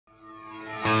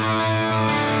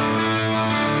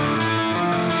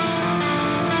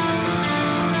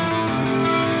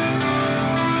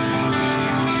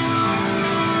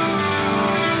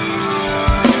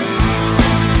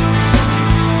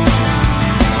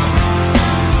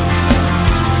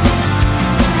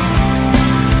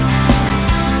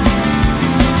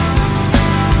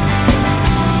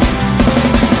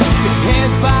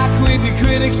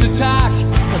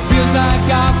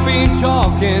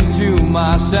Talking to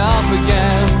myself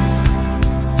again,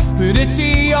 but it's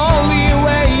the only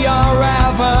way you're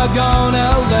ever gonna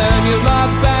learn. You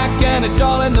look back and it's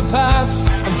all in the past.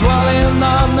 I'm dwelling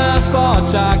on the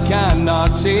thoughts I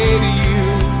cannot say to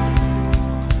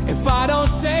you. If I don't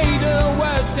say the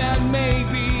words, then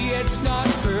maybe it's not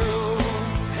true.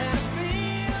 It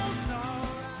feels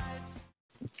alright.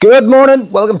 Good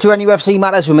morning. Welcome to NUFC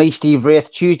Matters with me, Steve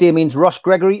Wraith. Tuesday means Ross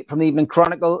Gregory from the Evening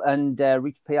Chronicle and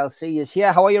Reach PLC is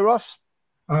here. How are you, Ross?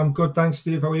 I'm good, thanks,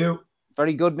 Steve. How are you?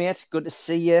 Very good, mate. Good to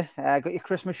see you. Got your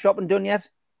Christmas shopping done yet?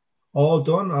 All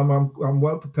done. I'm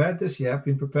well prepared this year. I've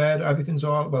been prepared. Everything's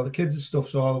all well. The kids'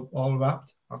 stuff's all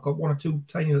wrapped. I've got one or two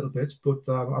tiny little bits, but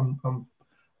I'm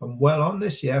well on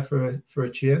this year for a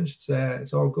change.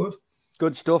 It's all good.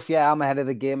 Good stuff. Yeah, I'm ahead of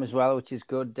the game as well, which is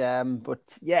good.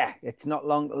 But yeah, it's not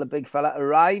long till the big fella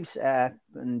arrives,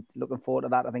 and looking forward to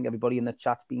that. I think everybody in the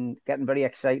chat's been getting very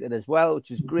excited as well,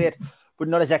 which is great. But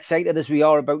not as excited as we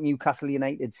are about Newcastle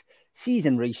United's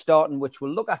season restarting, which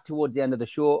we'll look at towards the end of the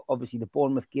show. Obviously, the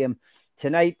Bournemouth game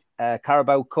tonight,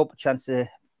 Carabao Cup, a chance to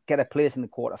get a place in the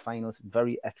quarterfinals.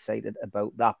 Very excited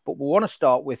about that. But we want to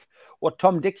start with what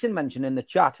Tom Dixon mentioned in the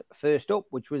chat first up,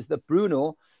 which was that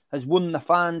Bruno has won the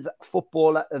Fans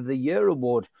Footballer of the Year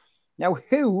award. Now,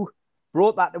 who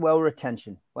brought that to our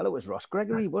attention? Well, it was Ross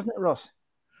Gregory, wasn't it, Ross?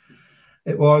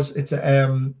 It was. It's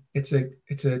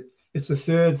the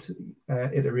third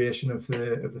iteration of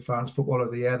the Fans Footballer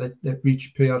of the Year that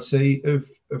Reach PLC have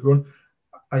run.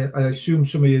 I assume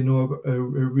some of you know who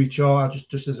Reach are.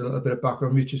 Just as a little bit of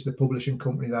background, Reach is the publishing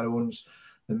company that owns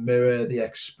the Mirror, the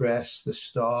Express, the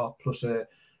Star, plus a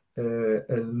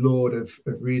load of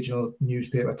regional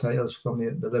newspaper titles from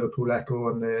the Liverpool Echo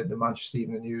and the Manchester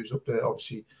Evening News up to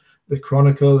obviously the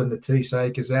Chronicle and the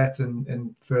Teesside Gazette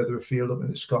and further afield up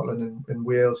into Scotland and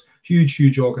Wales.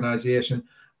 Huge organisation.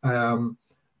 And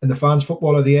the Fans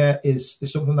Football of the Year is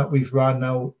something that we've run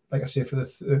now, like I say, for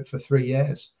 3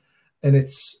 years, and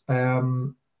it's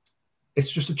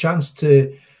just a chance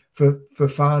for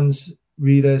fans,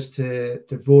 readers to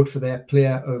vote for their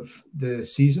player of the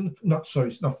season. Not for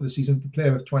the season, the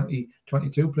player of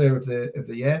 2022, player of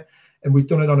the year. And we've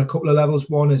done it on a couple of levels.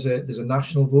 One is there's a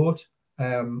national vote.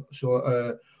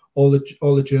 So all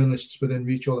the journalists within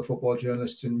Reach, all the football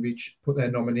journalists in Reach, put their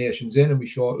nominations in, and we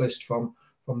shortlist from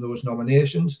those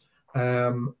nominations,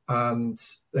 and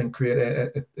then create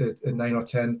a 9 or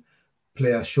 10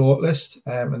 player shortlist,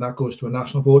 and that goes to a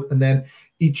national vote. And then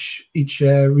each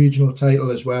regional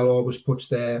title as well always puts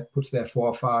their 4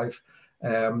 or 5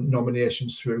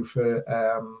 nominations through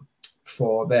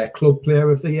for their club player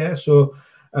of the year. So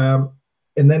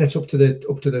and then it's up to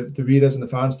the readers and the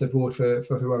fans to vote for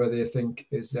whoever they think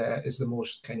is the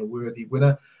most kind of worthy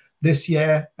winner. This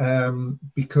year,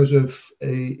 because of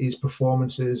his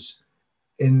performances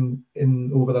in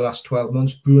over the last 12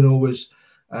 months, Bruno was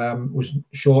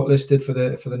shortlisted for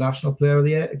the National Player of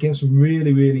the Year against some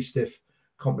really stiff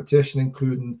competition,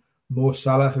 including Mo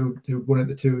Salah, who won it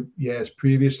the 2 years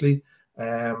previously,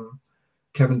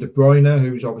 Kevin De Bruyne,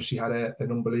 who's obviously had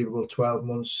an unbelievable 12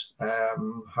 months,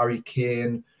 Harry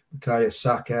Kane, Bukayo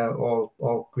Saka,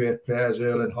 all great players,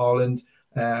 Erling Haaland,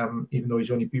 even though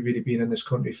he's only really been in this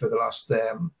country for the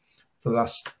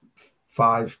last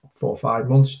 4 or 5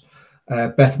 months.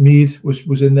 Beth Mead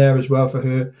was in there as well for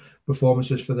her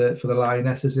performances for the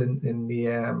Lionesses in the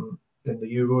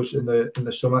Euros in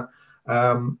the summer.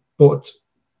 But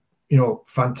you know,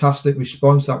 fantastic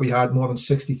response that we had. More than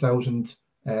 60,000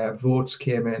 votes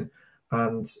came in,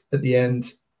 and at the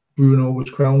end, Bruno was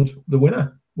crowned the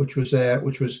winner, which was a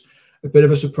bit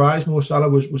of a surprise. Mo Salah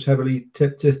was heavily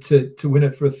tipped to win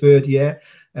it for a 3rd year.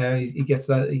 He gets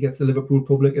the Liverpool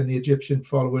public and the Egyptian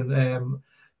following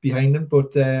behind him,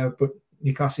 but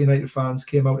Newcastle United fans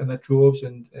came out in their droves,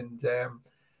 and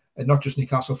not just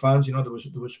Newcastle fans. You know, there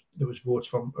was votes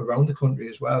from around the country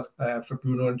as well for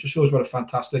Bruno, and it just shows what a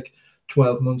fantastic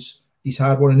 12 months he's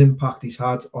had, what an impact he's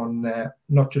had on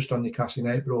not just on Newcastle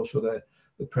United but also the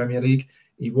Premier League.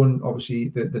 He won obviously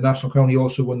the national crown. He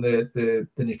also won the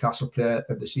Newcastle Player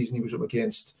of the Season. He was up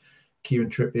against Kieran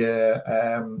Trippier,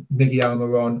 Miggy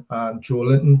Almiron, and Joe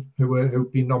Linton,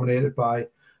 who've been nominated by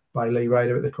by Lee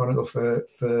Ryder at the Chronicle for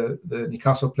the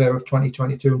Newcastle Player of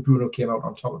 2022, and Bruno came out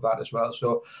on top of that as well.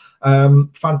 So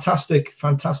fantastic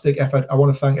effort. I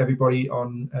want to thank everybody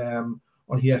on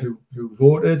here who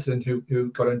voted and who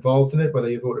got involved in it, whether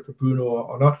you voted for Bruno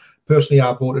or not. Personally,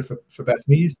 I voted for Beth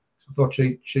Mead. I thought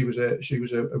she was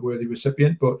a worthy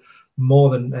recipient, but more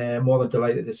than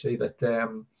delighted to see that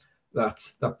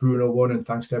that Bruno won, and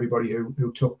thanks to everybody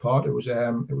who took part. It was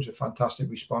a fantastic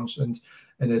response and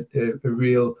a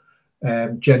real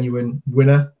genuine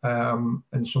winner,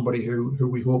 and somebody who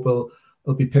we hope will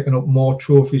be picking up more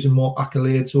trophies and more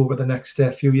accolades over the next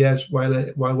few years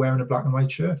while wearing a black and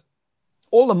white shirt.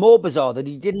 All the more bizarre that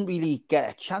he didn't really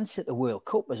get a chance at the World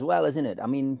Cup as well, isn't it? I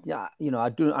mean, yeah,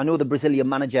 I know the Brazilian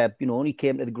manager, only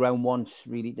came to the ground once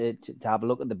really to have a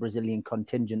look at the Brazilian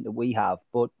contingent that we have,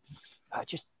 but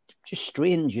just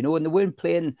strange, and they weren't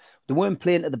playing to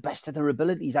the best of their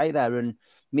abilities either. And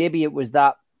maybe it was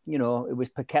that, it was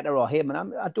Paqueta or him.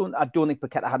 And I don't think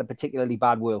Paqueta had a particularly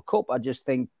bad World Cup. I just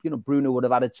think, Bruno would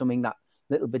have added something that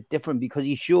little bit different, because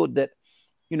he showed that,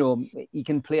 he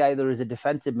can play either as a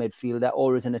defensive midfielder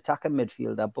or as an attacking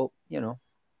midfielder. But,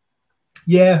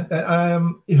 yeah,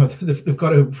 they've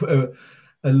got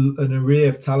an array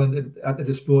of talent at the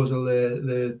disposal.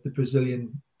 The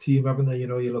Brazilian team, haven't they?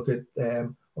 You look at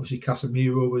obviously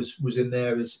Casemiro was in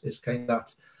there as kind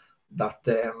of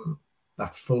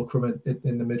that fulcrum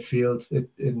in the midfield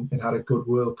and had a good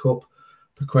World Cup.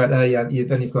 Paqueta,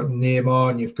 then you've got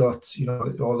Neymar, and you've got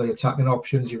all the attacking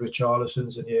options, your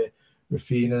Richarlisons and your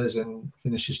Rafinha's and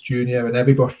Vinicius Junior and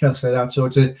everybody else like that. So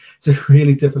it's a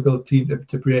really difficult team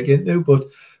to break into.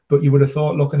 But you would have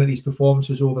thought, looking at his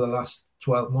performances over the last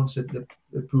 12 months, that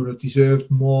Bruno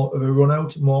deserved more of a run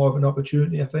out, more of an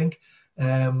opportunity, I think.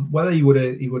 Whether he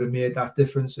would have made that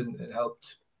difference and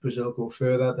helped Brazil go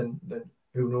further, then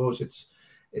who knows?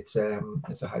 It's a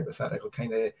hypothetical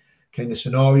kind of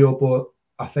scenario, but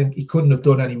I think he couldn't have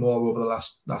done any more over the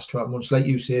last 12 months. Like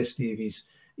you say, Steve,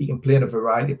 he can play in a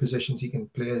variety of positions. He can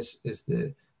play as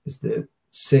the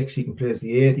 6. He can play as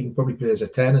the 8. He can probably play as a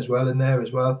 10 as well in there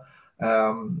as well.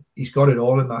 He's got it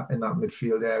all in that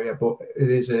midfield area. But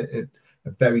it is a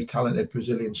very talented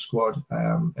Brazilian squad,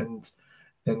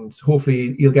 and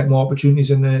hopefully he'll get more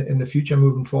opportunities in the future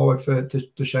moving forward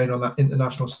to shine on that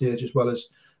international stage as well as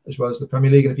the Premier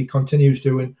League. And if he continues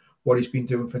doing what he's been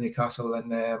doing for Newcastle,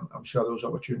 then I'm sure those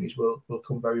opportunities will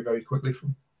come very, very quickly from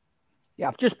him. Yeah,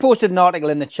 I've just posted an article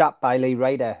in the chat by Lee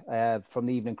Ryder from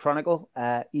the Evening Chronicle.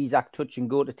 Isak touch and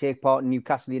go to take part in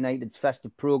Newcastle United's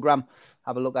festive programme.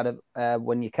 Have a look at it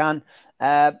when you can.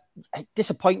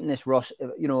 Disappointing this, Ross,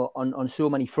 on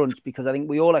so many fronts, because I think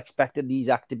we all expected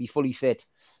Isak to be fully fit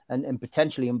and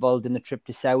potentially involved in the trip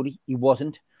to Saudi. He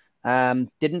wasn't.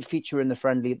 Didn't feature in the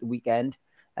friendly at the weekend.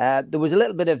 There was a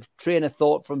little bit of train of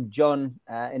thought from John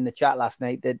in the chat last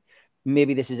night that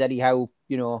maybe this is Eddie Howe,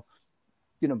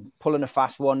 pulling a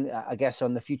fast one, I guess,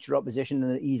 on the future opposition,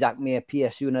 and that Isak may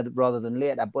appear sooner rather than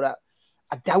later. But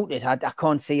I doubt it. I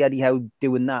can't see Eddie Howe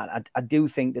doing that. I do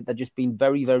think that they're just being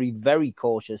very, very, very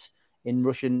cautious in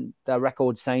rushing their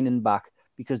record signing back,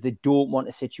 because they don't want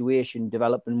a situation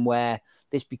developing where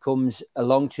this becomes a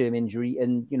long-term injury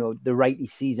and, the right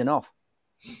is season off.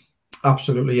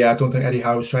 Absolutely, yeah. I don't think Eddie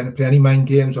Howe's trying to play any mind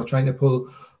games or trying to pull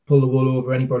the wool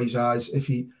over anybody's eyes.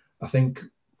 I think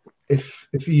if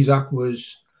Isak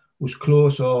was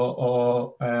close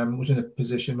or was in a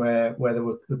position where they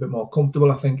were a bit more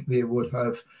comfortable, I think they would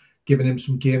have given him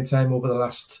some game time over the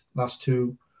last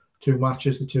two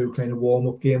matches, the two kind of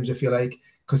warm-up games, if you like,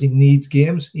 because he needs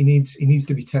games. He needs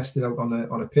to be tested out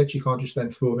on a pitch. You can't just then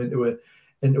throw him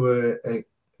into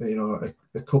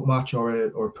a cup match or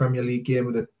a Premier League game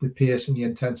with the pace and the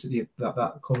intensity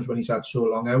that comes when he's had so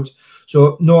long out.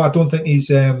 So no, I don't think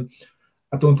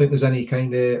there's any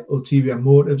kind of ulterior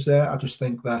motives there. I just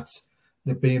think that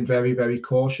they're being very, very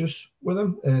cautious with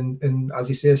him. And as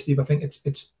you say, Steve, I think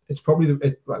it's probably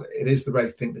it is the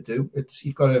right thing to do.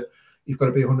 You've got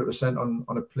to be 100%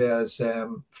 on a player's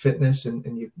fitness,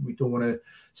 and we don't want to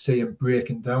see him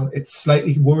breaking down. It's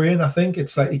slightly worrying, I think.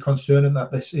 It's slightly concerning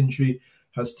that this injury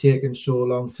has taken so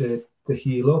long to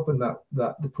heal up, and that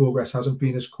the progress hasn't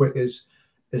been as quick as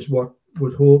what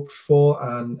would hoped for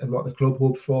and what the club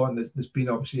hoped for. And there's been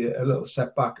obviously a little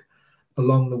setback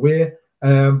along the way.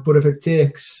 But if it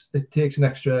takes an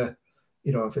extra,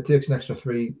 if it takes an extra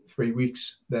three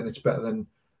weeks, then it's better than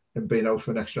being out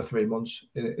for an extra 3 months.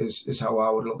 Is how I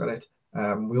would look at it.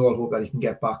 We all hope that he can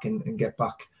get back and get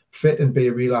back fit and be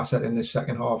a real asset in the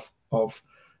second half of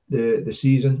the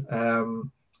season.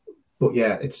 But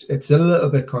yeah, it's a little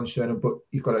bit concerning, but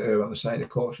you've got to err on the side of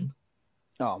caution.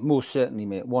 Oh, most certainly,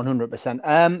 mate.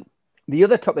 100%. The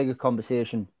other topic of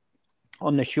conversation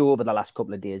on the show over the last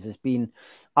couple of days has been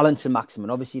Alan Saint-Maximin.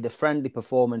 Obviously, the friendly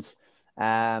performance.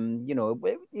 You know,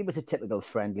 it was a typical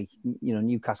friendly. You know,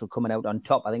 Newcastle coming out on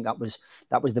top. I think that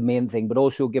was the main thing. But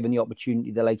also giving the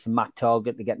opportunity the likes of Matt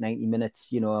Targett to get 90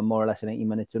 minutes. You know, more or less 90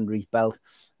 minutes under his belt.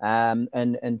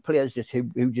 And players just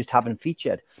who just haven't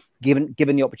featured, given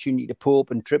the opportunity to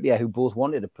Pope and Trippier, who both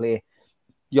wanted to play,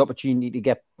 the opportunity to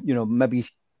get, you know, maybe,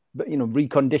 you know,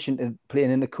 reconditioned to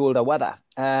playing in the colder weather.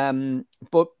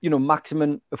 But you know,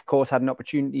 Maximin, of course, had an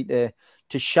opportunity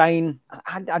to shine.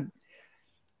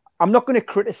 I'm not going to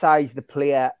criticize the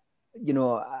player, you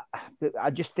know.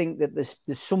 I just think that there's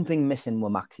something missing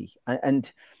with Maxi,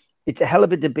 and it's a hell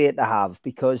of a debate to have,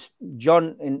 because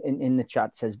John in the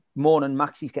chat says, "Morning,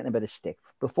 Maxi's getting a bit of stick.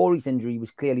 Before his injury, he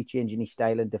was clearly changing his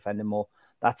style and defending more.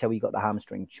 That's how he got the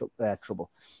hamstring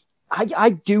trouble."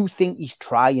 I do think he's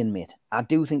trying, mate. I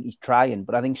do think he's trying,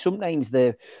 but I think sometimes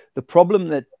the problem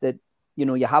that you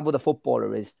know you have with a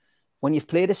footballer is when you've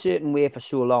played a certain way for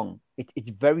so long, it's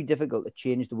very difficult to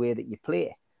change the way that you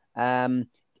play. I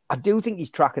do think he's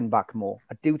tracking back more.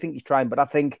 I do think he's trying, but I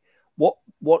think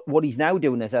what he's now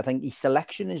doing is, I think his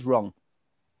selection is wrong.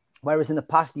 Whereas in the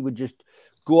past, he would just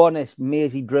go on this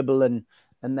mazy dribble and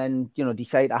then, you know,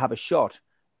 decide to have a shot.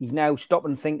 He's now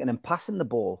stopping, thinking, and passing the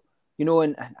ball. You know,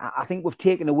 and I think we've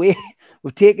taken away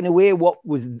what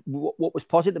was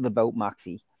positive about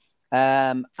Maxi.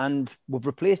 And we've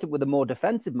replaced it with a more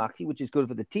defensive Maxi, which is good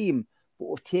for the team, but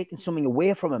we've taken something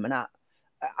away from him. And I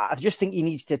just think he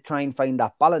needs to try and find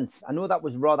that balance. I know that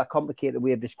was a rather complicated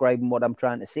way of describing what I'm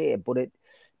trying to say, but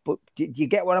do you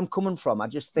get where I'm coming from? I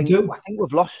just think I think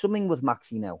we've lost something with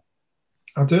Maxi now.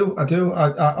 I do.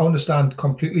 I understand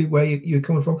completely where you're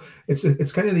coming from.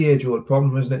 It's kind of the age-old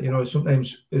problem, isn't it? You know,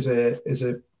 sometimes as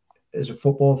a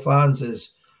football fans,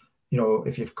 as you know,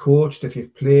 if you've coached, if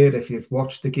you've played, if you've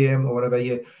watched the game or whatever,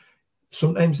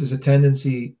 sometimes there's a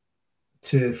tendency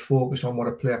to focus on what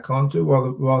a player can't do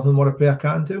rather than what a player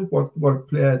can do, what a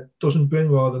player doesn't bring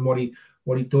rather than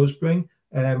what he does bring.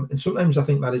 And sometimes I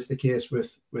think that is the case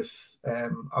with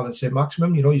Alan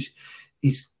Saint-Maximin. You know,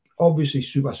 he's obviously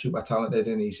super talented,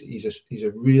 and he's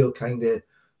a real kind of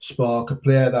spark, a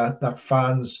player that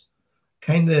fans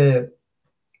kind of,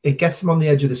 it gets him on the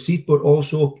edge of the seat, but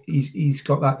also he's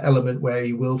got that element where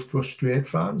he will frustrate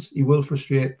fans. He will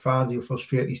frustrate fans. He'll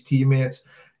frustrate his teammates.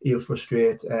 He'll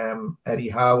frustrate Eddie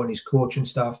Howe and his coaching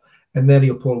staff, and then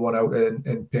he'll pull one out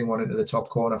and ping one into the top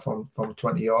corner from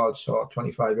 20 yards or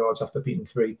 25 yards after beating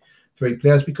three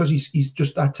players, because he's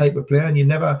just that type of player. And you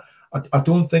never, I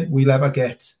don't think we'll ever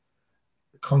get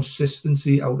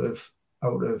consistency out of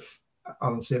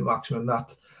Alan Saint-Maximin.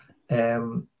 That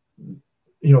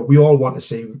you know, we all want to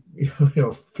see, you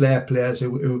know, flair players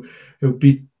who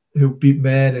beat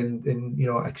men and you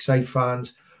know, excite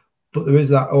fans. But there is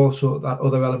that also that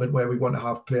other element where we want to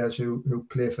have players who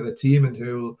play for the team and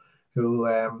who'll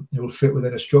fit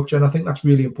within a structure. And I think that's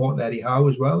really important to Eddie Howe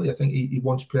as well. I think he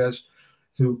wants players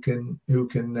who can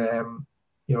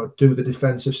you know, do the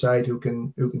defensive side, who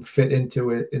can fit into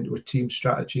a team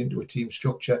strategy, into a team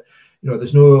structure. You know,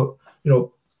 there's no, you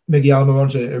know, Miguel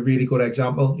Almiron's a really good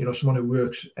example. You know, someone who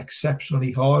works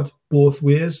exceptionally hard both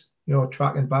ways. You know,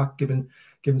 tracking back, giving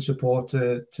support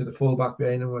to the fullback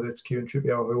behind him, whether it's Kieran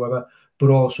Trippier or whoever, but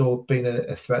also being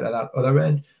a threat at that other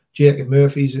end. Jacob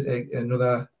Murphy's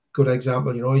another good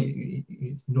example. You know,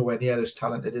 he's nowhere near as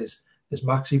talented as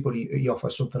Maxi, but he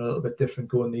offers something a little bit different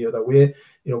going the other way.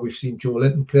 You know, we've seen Joe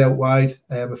Linton play out wide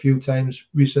a few times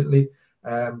recently,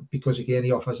 because again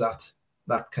he offers that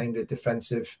kind of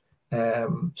defensive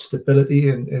stability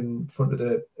in front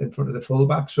of the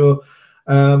fullback. So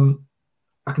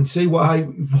I can see why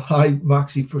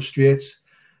Maxi frustrates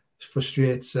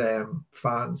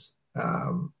fans.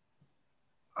 How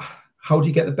do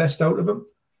you get the best out of him?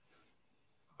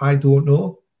 I don't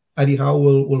know. Eddie Howe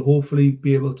will hopefully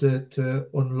be able to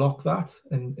unlock that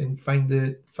and find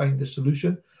the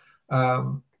solution.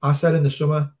 I said in the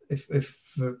summer, if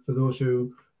for those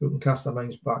who can cast their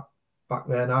minds back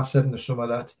then, I said in the summer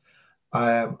that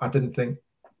I didn't think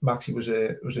Maxi was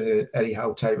a Eddie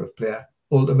Howe type of player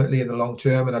ultimately in the long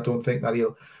term, and I don't think that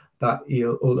he'll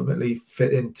ultimately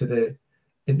fit into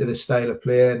the style of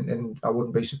play, and I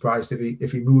wouldn't be surprised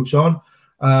if he moves on.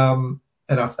 And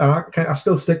I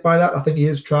still stick by that. I think he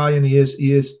is trying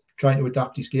to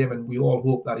adapt his game, and we all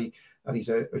hope that he's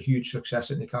a huge success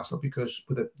at Newcastle, because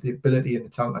with the ability and the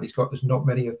talent that he's got, there's not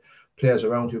many players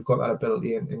around who've got that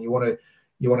ability, and you want to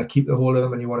keep the hold of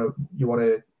them, and you want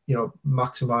to you know,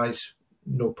 maximize,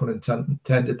 no pun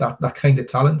intended, that kind of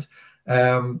talent.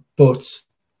 But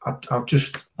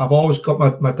I've always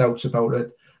got my doubts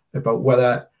about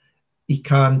whether he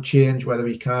can change, whether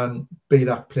he can be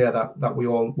that player that we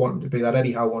all want him to be, that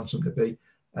Eddie Howe wants him to be.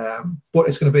 But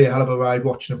it's going to be a hell of a ride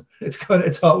watching him.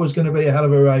 It's always going to be a hell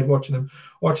of a ride watching him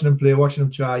play, watching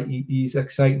him try. He's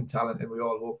exciting talent, and we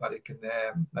all hope that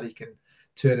he can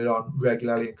turn it on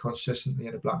regularly and consistently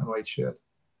in a black and white shirt.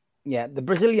 Yeah, the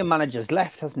Brazilian manager's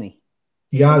left, hasn't he?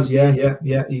 He has, yeah.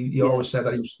 He always said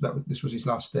that this was his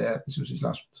last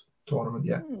tournament.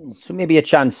 Yeah. So maybe a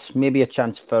chance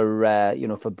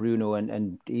for for Bruno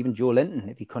and even Joe Linton,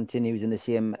 if he continues in the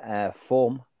same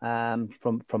form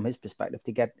from his perspective,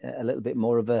 to get a little bit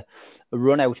more of a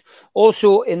run out.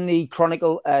 Also in the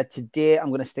Chronicle today, I'm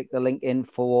going to stick the link in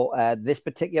for this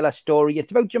particular story.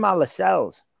 It's about Jamal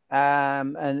Lascelles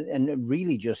and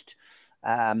really just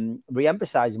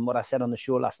re-emphasizing what I said on the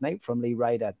show last night from Lee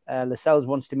Ryder. Lascelles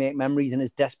wants to make memories and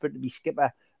is desperate to be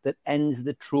skipper that ends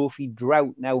the trophy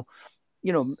drought. Now,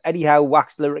 Eddie Howe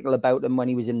waxed lyrical about him when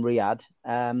he was in Riyadh.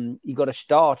 He got a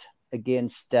start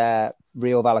against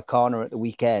Rio Vallecano at the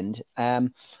weekend. I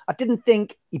didn't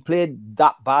think he played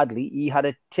that badly. He had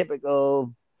a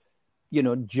typical,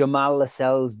 Jamal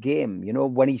Lascelles game.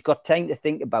 When he's got time to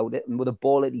think about it and with a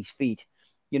ball at his feet,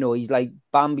 he's like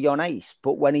Bambi on ice.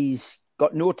 But when he's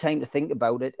got no time to think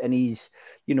about it and he's,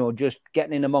 just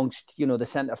getting in amongst, the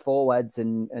centre forwards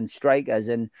and strikers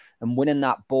and winning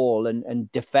that ball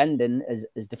and defending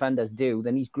as defenders do,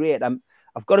 then he's great.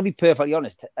 I've got to be perfectly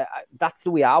honest. That's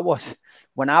the way I was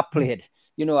when I played.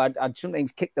 I'd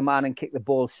sometimes kick the man and kick the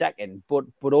ball second,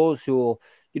 but also,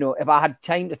 if I had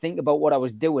time to think about what I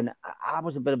was doing, I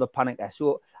was a bit of a panicker.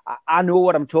 So I know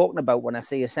what I'm talking about when I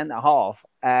say a centre half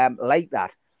like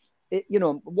that.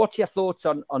 What's your thoughts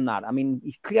on that? I mean,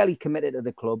 he's clearly committed to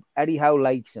the club. Eddie Howe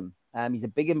likes him. He's a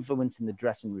big influence in the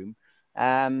dressing room.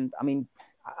 I mean,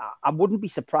 I wouldn't be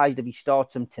surprised if he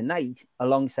starts him tonight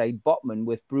alongside Botman,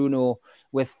 with Bruno,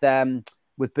 with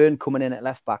Byrne coming in at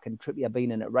left back and Trippier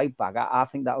being in at right back. I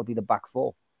think that'll be the back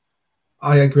four.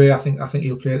 I agree. I think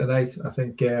he'll play tonight. I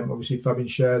think obviously Fabian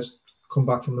Schär's come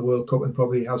back from the World Cup and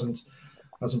probably hasn't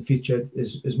featured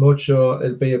as much. So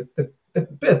it'll be a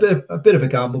bit of a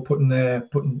gamble putting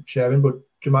Schär in, but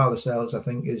Jamal Lascelles, I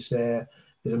think, is a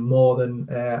more than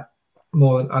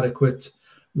adequate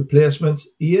replacement.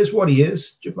 He is what he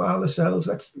is, Jamal Lascelles.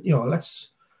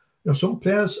 Some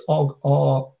players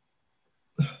are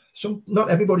not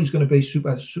everybody's going to be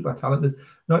super talented.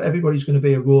 Not everybody's going to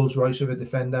be a Rolls Royce of a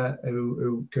defender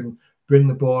who can bring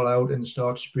the ball out and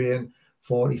start spraying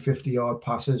 40, 50-yard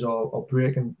passes or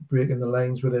breaking the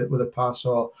lanes with a pass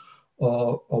or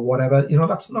whatever.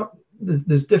 That's not.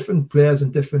 There's different players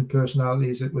and different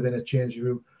personalities within a changing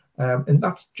room, and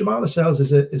that's Jamal Lascelles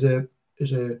is a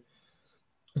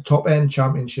top end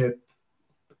championship.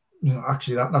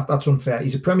 Actually, that's unfair.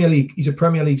 He's a Premier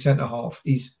League centre half.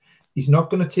 He's not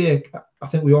going to take. I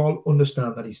think we all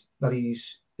understand that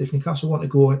he's if Newcastle want to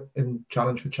go and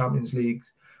challenge for Champions League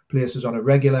places on a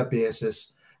regular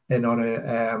basis and on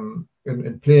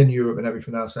and play in Europe and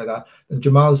everything else like that, then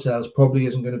Jamal Lascelles probably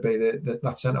isn't going to be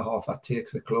that centre half that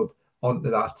takes the club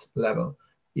onto that level.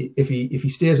 If he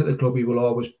stays at the club, he will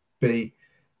always be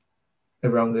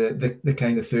around the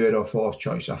kind of third or fourth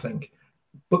choice, I think.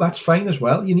 But that's fine as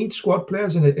well. You need squad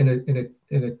players in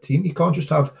a team. You can't just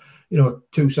have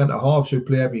two centre halves who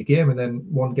play every game and then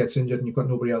one gets injured and you've got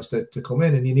nobody else to come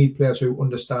in. And you need players who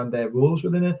understand their roles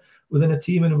within a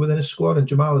team and within a squad. And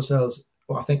Jamal Lascelles,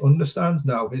 I think, understands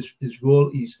now his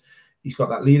role. He's got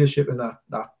that leadership and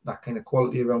that kind of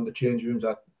quality around the change rooms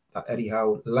that Eddie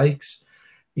Howe likes.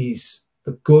 He's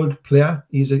a good player.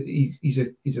 He's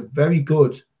a very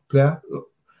good player.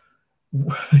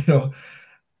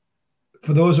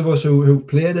 For those of us who've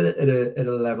played at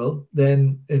a level,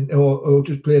 then or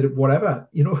just played at whatever,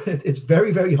 it's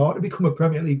very, very hard to become a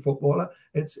Premier League footballer.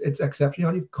 It's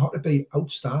exceptional. You've got to be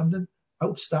outstanding.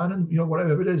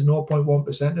 Whatever it is,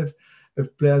 0.1%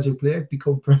 of players who play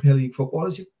become Premier League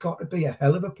footballers. You've got to be a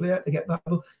hell of a player to get that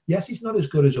level. Yes, he's not as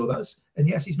good as others, and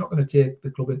yes, he's not going to take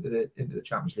the club into the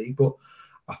Champions League. But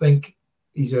I think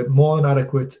he's a more than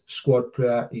adequate squad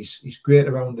player. He's great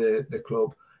around the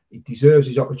club. He deserves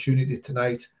his opportunity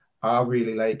tonight. I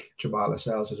really like Jamal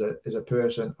Lascelles as a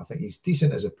person. I think he's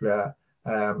decent as a player.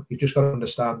 You've just got to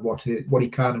understand what he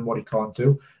can and what he can't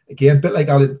do. Again, a bit like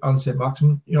Alan St.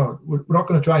 Maximin, we're not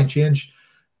going to try and change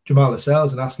Jamal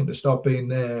Lascelles and ask him to stop being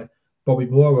Bobby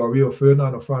Moore or Rio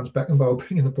Ferdinand or Franz Beckenbauer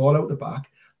bringing the ball out the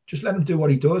back. Just let him do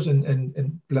what he does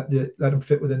and let him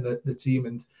fit within the team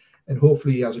and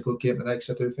hopefully he has a good game tonight, because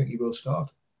I do think he will start.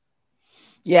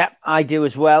 Yeah, I do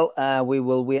as well. We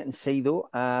will wait and see, though.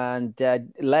 And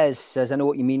Les says, I know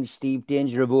what you mean, Steve.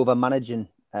 Danger of over-managing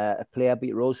a player, but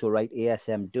you're also right.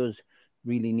 ASM does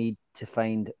really need to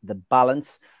find the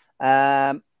balance.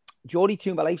 Geordie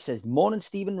Toomba Life says, morning,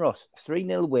 Stephen Ross,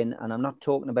 3-0 win, and I'm not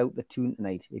talking about the tune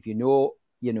tonight. If you know,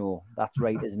 you know. That's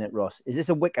right, isn't it, Ross? Is this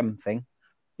a Wickham thing?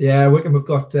 Yeah, Wickham, we've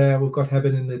got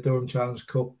Hebben in the Durham Challenge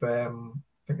Cup. I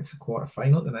think it's a quarter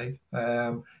final tonight.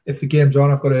 If the game's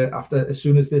on, I've got to, as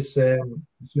soon as this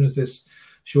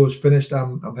show's finished,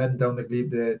 I'm heading down the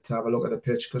Glebe to have a look at the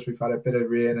pitch, because we've had a bit of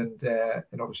rain and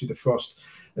obviously the frost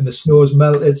and the snow's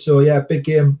melted. So yeah, big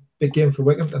game for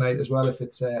Wickham tonight as well, if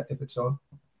it's on.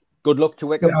 Good luck to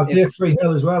Wickham. I'll take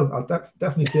 3-0 as well. I'll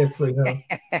definitely take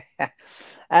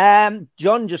 3-0.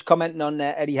 John just commenting on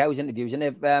Eddie Howe's interviews, and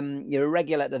if you're a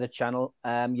regular to the channel,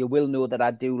 you will know that I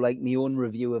do like my own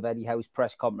review of Eddie Howe's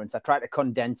press conference. I try to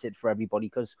condense it for everybody,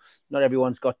 because not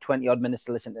everyone's got 20 odd minutes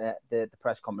to listen to the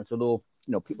press conference, although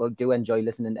you know people do enjoy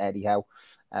listening to Eddie Howe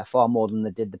far more than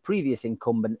they did the previous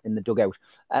incumbent in the dugout.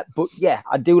 But yeah,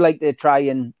 I do like to try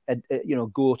and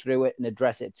go through it and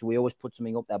address it, so we always put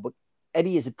something up there. But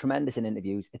Eddie is tremendous in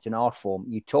interviews. It's an art form.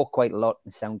 You talk quite a lot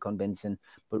and sound convincing,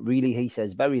 but really he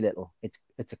says very little. It's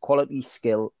a quality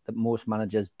skill that most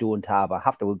managers don't have. I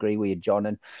have to agree with you, John.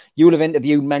 And you'll have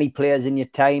interviewed many players in your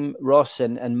time, Ross,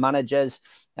 and managers.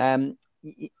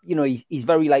 He's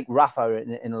very like Rafa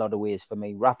in a lot of ways for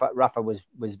me. Rafa was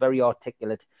very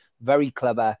articulate, very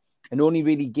clever, and only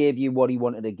really gave you what he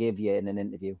wanted to give you in an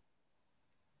interview.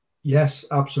 Yes,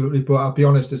 absolutely. But I'll be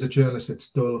honest, as a journalist, it's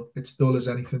dull. It's dull as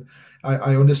anything.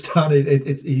 I understand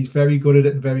it. He's very good at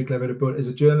it and very clever at it. But as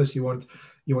a journalist, you want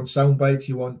sound bites.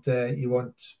 You want a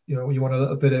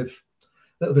little bit of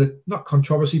not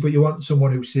controversy, but you want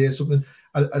someone who says something.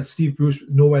 As Steve Bruce,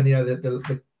 nowhere near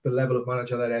the level of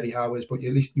manager that Eddie Howe is, but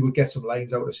at least you would get some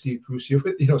lines out of Steve Bruce.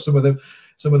 Some of them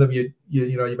you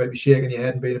might be shaking your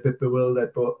head and being a bit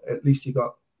bewildered, but at least you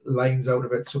got lines out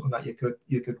of it, something that you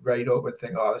could write up and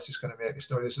think, oh, this is going to make a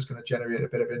story, this is going to generate a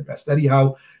bit of interest. Eddie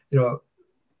Howe,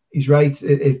 he's right.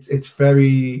 He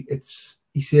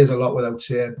says a lot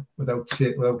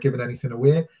without giving anything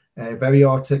away. Very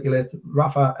articulate.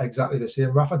 Rafa, exactly the same.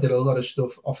 Rafa did a lot of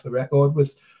stuff off the record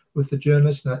with the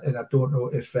journalists, and I don't know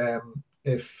if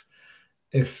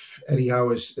Eddie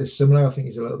Howe is similar. I think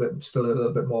he's still a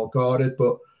little bit more guarded,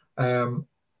 but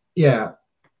yeah.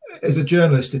 As a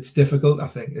journalist, it's difficult. I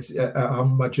think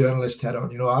I'm my journalist head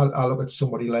on. I look at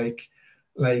somebody like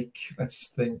let's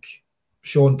think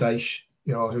Sean Dyche,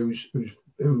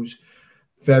 who's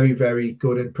very, very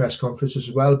good in press conferences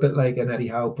as well, a bit like an Eddie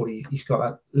Howe, but he's got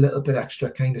that little bit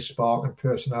extra kind of spark and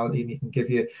personality, and he can give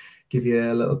you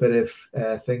a little bit of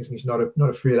things, and he's not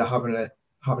afraid of having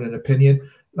an opinion.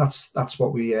 That's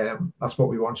what we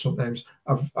want sometimes.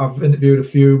 I've interviewed a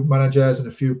few managers and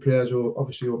a few players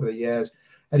obviously over the years.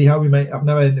 Eddie Howe, I've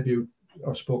never interviewed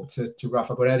or spoke to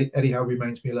Rafa, but Eddie Howe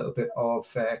reminds me a little bit of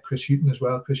Chris Hughton as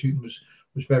well. Chris Hughton was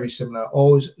very similar.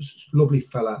 Always a lovely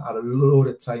fella. Had a load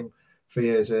of time for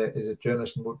you as a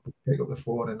journalist, and would pick up the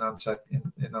phone and answer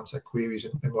queries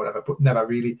and whatever, but never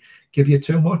really give you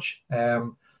too much.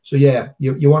 So yeah,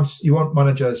 you want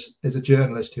managers as a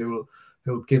journalist who'll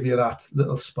give you that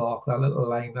little spark, that little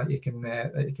line that you can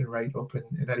write up.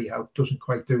 And Eddie Howe doesn't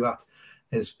quite do that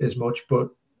as much, but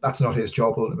that's not his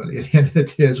job ultimately. At the end of the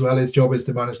day, as well, his job is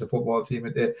to manage the football team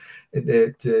and to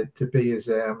be as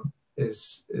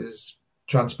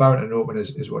transparent and open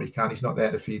as what he can. He's not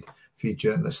there to feed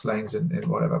journalists lines and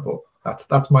whatever. But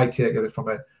that's my take of it from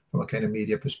a kind of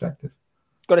media perspective.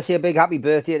 Got to say a big happy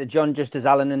birthday to John Justice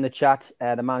Allen in the chat,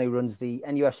 the man who runs the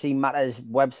NUFC Matters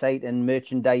website and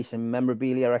merchandise and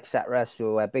memorabilia, etc.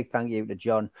 So a big thank you to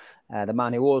John, the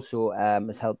man who also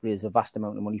has helped raise a vast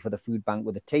amount of money for the food bank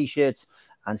with the T-shirts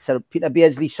and set up Peter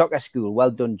Beardsley Soccer School.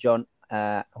 Well done, John.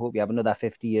 Hope you have another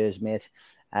 50 years, mate.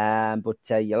 But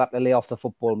you'll have to lay off the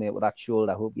football, mate, with that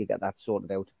shoulder. I hope you get that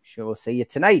sorted out. Sure, we'll see you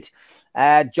tonight.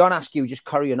 John Askew, just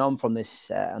carrying on from this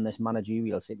on this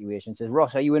managerial situation, says,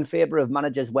 Ross, are you in favour of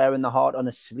managers wearing the heart on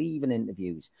a sleeve in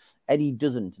interviews? Eddie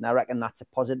doesn't, and I reckon that's a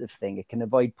positive thing. It can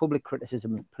avoid public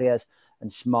criticism of players, and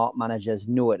smart managers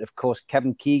know it. Of course,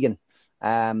 Kevin Keegan,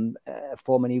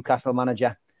 former Newcastle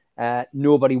manager,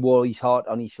 nobody wore his heart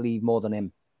on his sleeve more than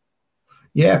him.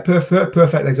 Yeah,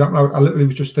 perfect example. I literally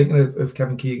was just thinking of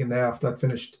Kevin Keegan there after I'd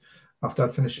finished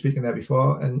speaking there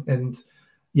before, and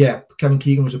yeah, Kevin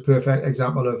Keegan was a perfect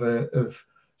example of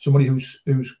somebody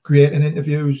who's great in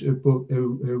interviews,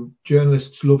 who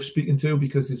journalists love speaking to,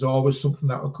 because there's always something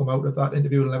that will come out of that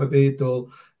interview. It'll never be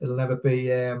dull. It'll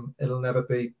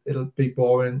be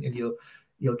boring, and you'll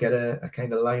get a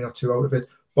kind of line or two out of it.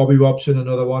 Bobby Robson,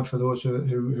 another one for those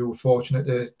who were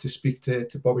fortunate to speak to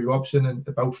Bobby Robson and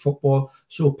about football.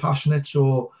 So passionate,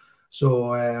 so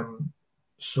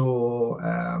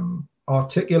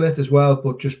articulate as well,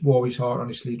 but just wore his heart on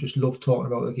his sleeve. Just loved talking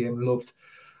about the game. Loved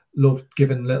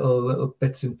giving little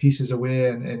bits and pieces away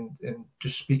and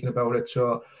just speaking about it.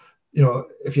 So, you know,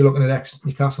 if you're looking at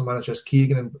ex-Newcastle managers,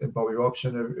 Keegan and Bobby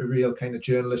Robson, a real kind of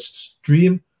journalist's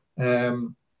dream.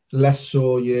 Less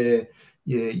so your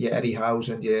Eddie Howe's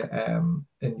and your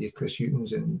Chris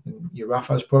Hughton's and your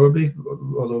Rafa's probably.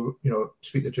 Although, you know,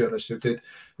 speak to journalists who did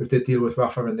deal with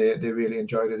Rafa and they really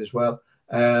enjoyed it as well.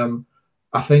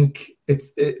 I think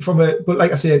but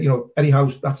like I said, you know, Eddie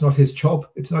Howe's, that's not his job.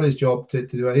 It's not his job to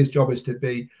do it. His job is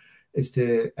to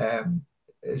kind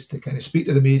of speak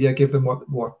to the media, give them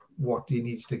what he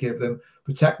needs to give them,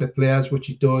 protect the players, which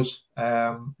he does.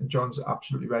 And John's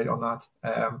absolutely right on that.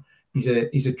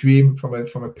 He's a dream from a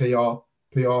PR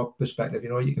perspective. You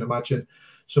know, you can imagine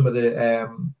some of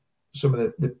the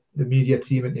media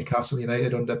team at Newcastle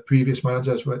United under previous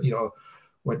managers, where, you know,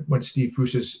 when Steve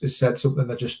Bruce has said something,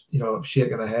 they're just, you know,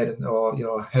 shaking their head or, you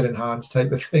know, head in hands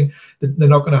type of thing. They're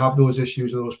not going to have those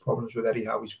issues or those problems with Eddie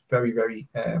Howe. He's very, very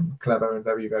clever and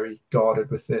very, very guarded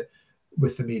with the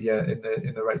media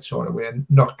in the right sort of way, and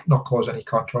not cause any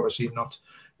controversy, not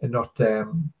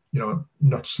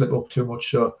slip up too much.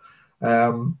 So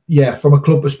yeah, from a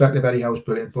club perspective, Eddie Howe's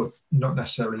brilliant, but not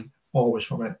necessarily always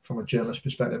from a journalist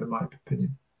perspective, in my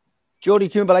opinion. Jody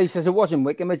Toombalay says it wasn't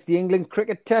Wickham, it's the England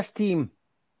cricket test team.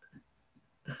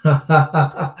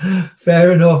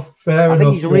 Fair enough. I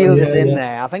think he's reeled us in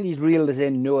there. I think he's reeled us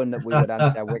in knowing that we would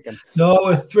answer Wickham. No,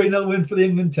 a 3-0 win for the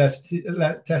England test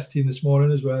team this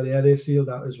morning as well. Yeah, they sealed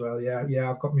that as well.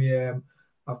 Yeah. I've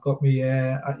got me.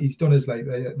 He's done his like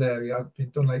there. Yeah, I've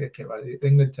been done like a kid by the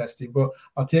England test team. But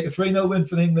I'll take a 3-0 win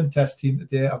for the England test team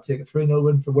today. I'll take a 3-0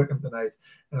 win for Wickham tonight,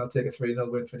 and I'll take a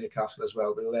 3-0 win for Newcastle as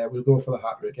well. We'll go for the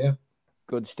hat-trick. Yeah.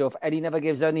 Good stuff. Eddie never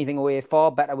gives anything away.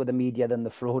 Far better with the media than the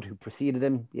fraud who preceded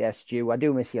him. Yes, Stu, I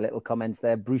do miss your little comments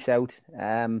there. Bruce out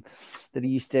that he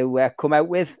used to come out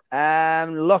with.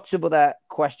 Lots of other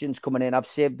questions coming in. I've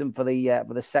saved them for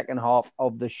the second half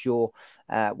of the show,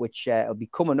 which will be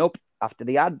coming up after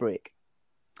the ad break.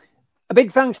 A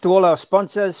big thanks to all our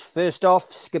sponsors. First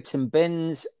off, Skips and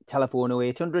Bins, telephone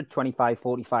 0800 25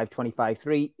 45 25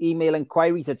 3, email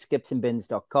inquiries at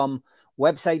skipsandbins.com.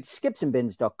 Website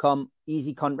skipsandbins.com,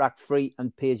 easy contract free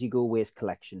and pay-as-you-go waste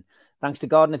collection. Thanks to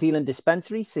Garden of Eden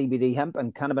Dispensary, CBD hemp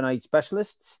and cannabinoid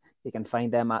specialists. You can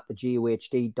find them at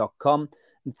thegohd.com.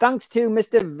 And thanks to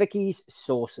Mr. Vicky's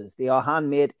Sauces. They are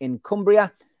handmade in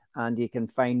Cumbria, and you can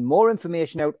find more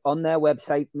information out on their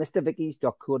website,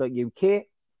 mrvickies.co.uk.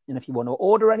 And if you want to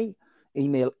order any,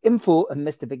 email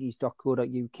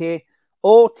info@mrvickies.co.uk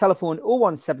or telephone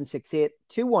 01768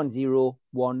 210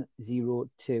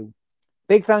 102.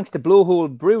 Big thanks to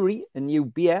Blowhole Brewery, a new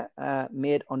beer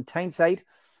made on Tyneside.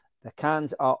 The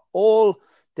cans are all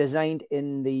designed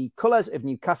in the colours of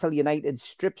Newcastle United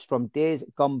strips from days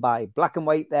gone by. Black and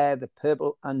white there, the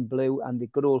purple and blue, and the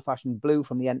good old-fashioned blue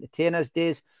from the Entertainers'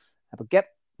 days. But get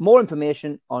more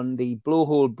information on the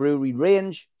Blowhole Brewery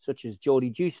range, such as Geordie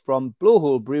Juice, from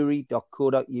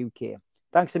blowholebrewery.co.uk.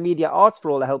 Thanks to Media Arts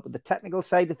for all the help with the technical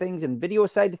side of things and video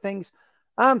side of things.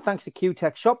 And thanks to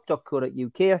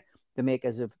qtechshop.co.uk, the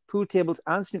makers of pool tables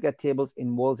and snooker tables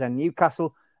in Wallsend,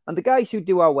 Newcastle, and the guys who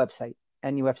do our website,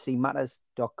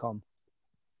 nufcmatters.com.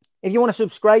 If you want to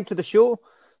subscribe to the show,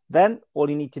 then all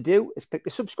you need to do is click the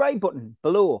subscribe button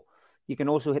below. You can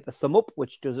also hit the thumb up,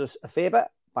 which does us a favour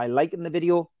by liking the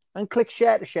video, and click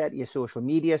share to your social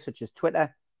media, such as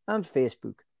Twitter and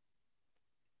Facebook.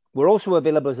 We're also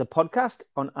available as a podcast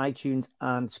on iTunes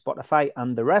and Spotify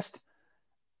and the rest.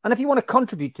 And if you want to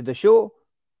contribute to the show,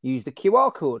 use the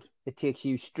QR code. It takes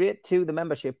you straight to the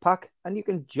membership pack and you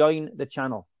can join the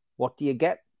channel. What do you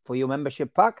get for your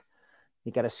membership pack?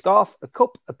 You get a scarf, a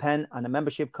cup, a pen, and a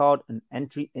membership card, and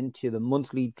entry into the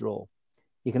monthly draw.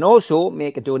 You can also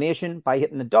make a donation by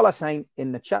hitting the $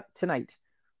 in the chat tonight.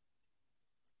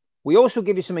 We also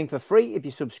give you something for free if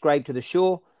you subscribe to the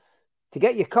show. To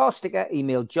get your car sticker,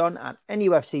 email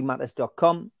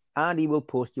john@nufcmatters.com and he will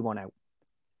post you one out.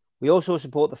 We also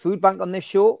support the food bank on this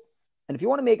show. And if you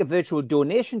want to make a virtual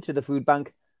donation to the food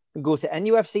bank, then go to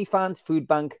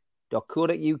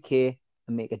nufcfansfoodbank.co.uk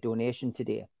and make a donation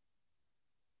today.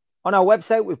 On our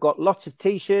website, we've got lots of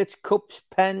t-shirts, cups,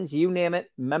 pens, you name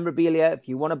it, memorabilia, if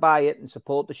you want to buy it and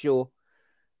support the show.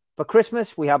 For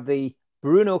Christmas, we have the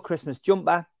Bruno Christmas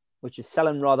jumper, which is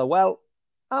selling rather well.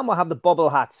 And we'll have the bobble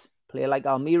hats, Play Like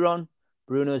Almiron,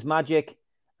 Bruno's Magic,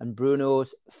 and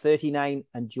Bruno's 39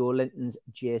 and Joe Linton's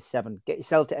J7. Get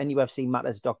yourself to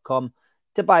nufcmatters.com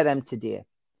to buy them today.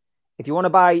 If you want to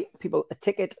buy people a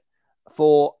ticket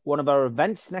for one of our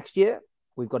events next year,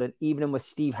 we've got an evening with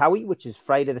Steve Howie, which is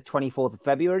Friday the 24th of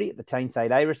February at the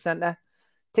Tyneside Irish Centre.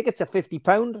 Tickets are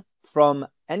 £50 from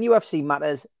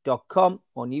nufcmatters.com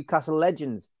or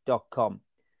newcastlelegends.com.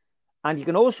 And you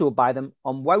can also buy them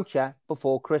on voucher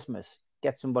before Christmas.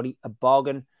 Get somebody a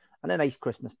bargain and a nice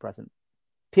Christmas present.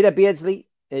 Peter Beardsley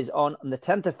is on the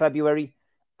 10th of February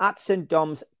at St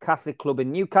Dom's Catholic Club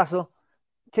in Newcastle.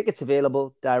 Tickets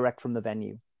available direct from the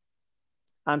venue.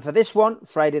 And for this one,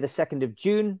 Friday the 2nd of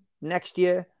June next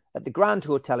year at the Grand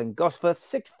Hotel in Gosforth,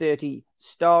 6:30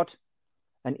 start.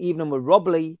 An evening with Rob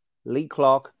Lee, Lee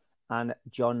Clark and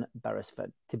John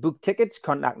Beresford. To book tickets,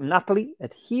 contact Natalie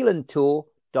at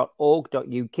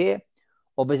heelandtour.org.uk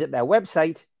or visit their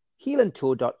website,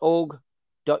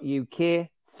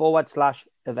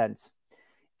 heelandtour.org.uk/events.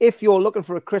 If you're looking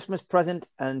for a Christmas present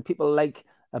and people like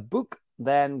a book,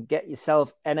 then get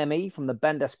yourself NME from the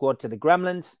Bender Squad to the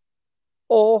Gremlins,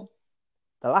 or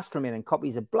the last remaining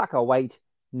copies of Black or White,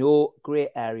 No Grey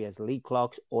Areas, Lee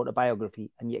Clark's autobiography,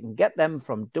 and you can get them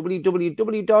from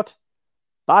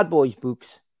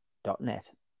www.badboysbooks.net.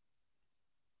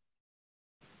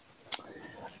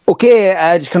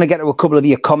 Okay, just going to get to a couple of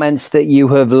your comments that you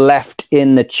have left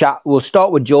in the chat. We'll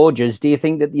start with George's. Do you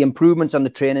think that the improvements on the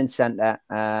training centre,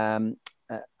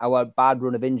 our bad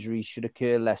run of injuries, should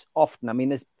occur less often? I mean,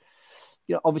 there's,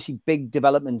 you know, obviously big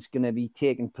developments going to be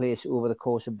taking place over the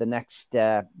course of the next,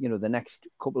 the next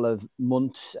couple of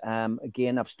months.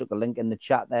 Again, I've stuck a link in the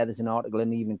chat there. There's an article in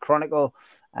the Evening Chronicle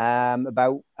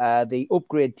about the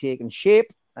upgrade taking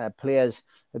shape. Players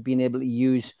have been able to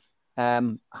use,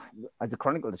 as the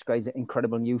Chronicle describes it,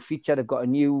 incredible new feature. They've got a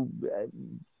new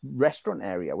restaurant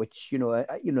area, which,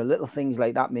 little things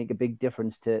like that make a big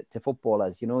difference to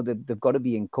footballers. You know, they've got to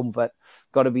be in comfort,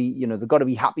 they've got to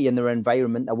be happy in their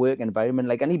environment, their work environment,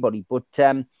 like anybody. But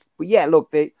yeah,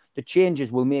 look, the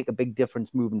changes will make a big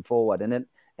difference moving forward. And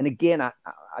again, I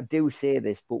do say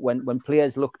this, but when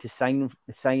players look to sign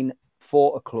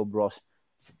for a club, Ross,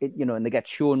 and they get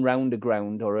shown round a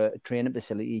ground or a training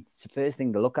facility, it's the first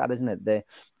thing to look at, isn't it? They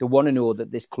want to know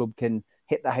that this club can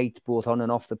hit the heights both on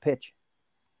and off the pitch.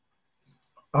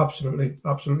 Absolutely.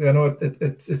 I know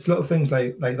it's little things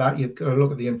like that. You've got to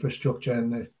look at the infrastructure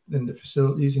and the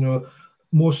facilities. You know,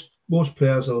 most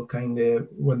players will kind of,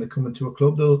 when they come into a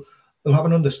club, they'll have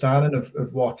an understanding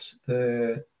of what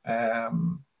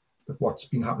of what's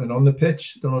been happening on the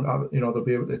pitch. They'll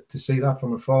be able to see that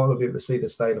from afar. They'll be able to see the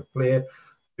style of play.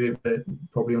 Be able to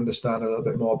probably understand a little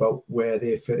bit more about where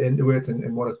they fit into it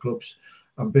and what a club's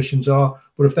ambitions are.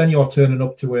 But if then you're turning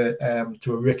up to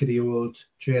a rickety old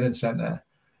training centre,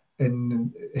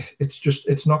 and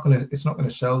it's not going to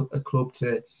sell a club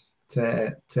to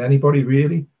anybody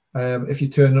really. If you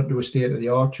turn up to a state of the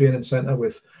art training centre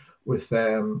with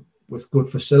good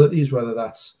facilities, whether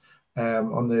that's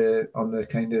on the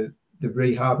kind of the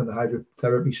rehab and the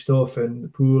hydrotherapy stuff and the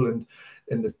pool and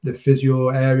the physio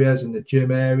areas and the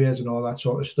gym areas and all that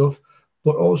sort of stuff,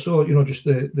 but also, just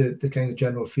the kind of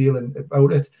general feeling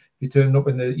about it. If you're turning up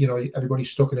in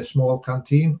everybody's stuck in a small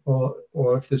canteen, or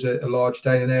if there's a large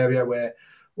dining area where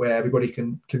everybody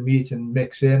can meet and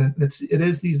mix in, and it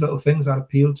is these little things that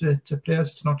appeal to players.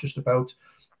 It's not just about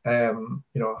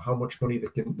how much money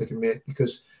they can make,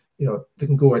 because they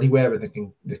can go anywhere and they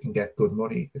can get good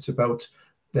money. It's about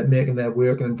them making their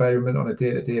working environment on a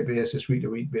day-to-day basis,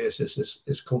 week-to-week basis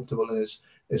as comfortable and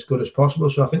as good as possible.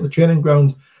 So I think the training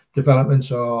ground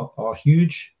developments are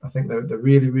huge. I think they're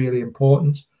really, really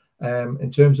important. In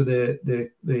terms of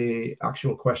the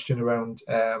actual question around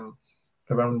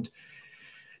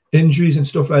injuries and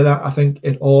stuff like that, I think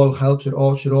it all helps. It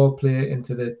all should all play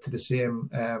into the same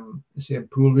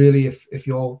pool really. If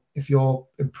you're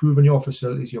improving your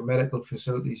facilities, your medical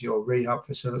facilities, your rehab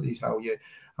facilities, how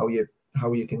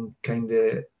you can kind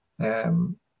of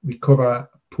recover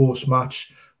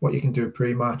post-match, what you can do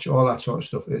pre-match, all that sort of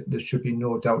stuff. There should be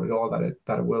no doubt at all that it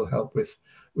will help with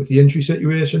the injury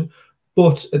situation.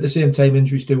 But at the same time,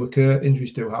 injuries do occur.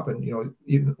 Injuries do happen.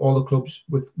 Even all the clubs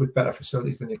with better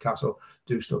facilities than Newcastle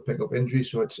do still pick up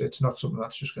injuries. So it's not something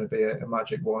that's just going to be a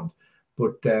magic wand.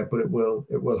 But it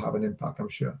will have an impact, I'm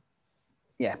sure.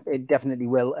 Yeah, it definitely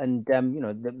will. And,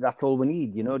 that's all we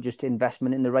need, just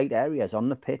investment in the right areas, on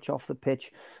the pitch, off the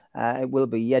pitch. It will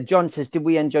be. Yeah, John says, did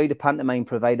we enjoy the pantomime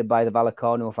provided by the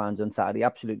Vallecano fans on Saturday?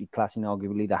 Absolutely class and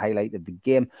arguably the highlight of the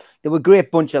game. They were a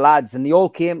great bunch of lads, and they all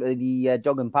came to the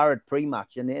Dog and Parrot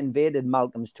pre-match, and they invaded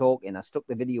Malcolm's talking. I stuck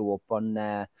the video up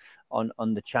on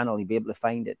on the channel. You'll be able to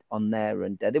find it on there.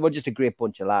 And they were just a great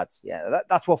bunch of lads. Yeah,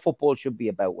 that's what football should be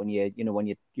about when you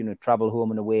travel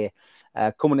home and away,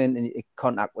 coming in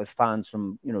contact with fans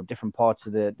from, different parts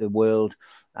of the world,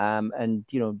 and,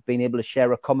 being able to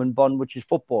share a common bond, which is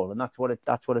football. And that's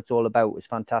what it's all about. It's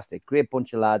fantastic. Great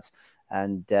bunch of lads.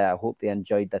 And I hope they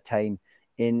enjoyed their time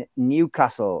in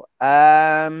Newcastle.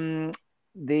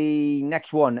 The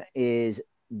next one is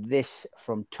this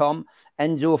from Tom.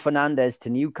 Enzo Fernandez to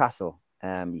Newcastle,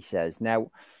 he says.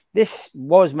 Now, this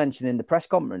was mentioned in the press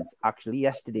conference, actually,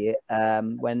 yesterday,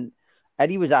 when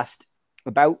Eddie was asked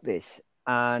about this,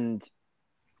 and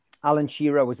Alan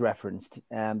Shearer was referenced,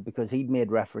 because he'd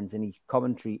made reference in his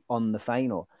commentary on the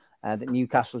final that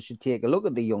Newcastle should take a look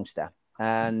at the youngster.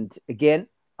 And again,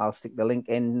 I'll stick the link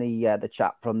in the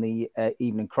chat from the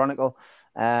Evening Chronicle.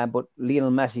 But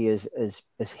Lionel Messi has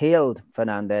hailed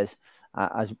Fernandez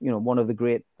as one of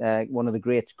the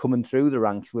greats coming through the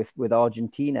ranks with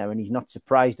Argentina, and he's not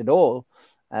surprised at all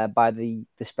by the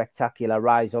spectacular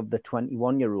rise of the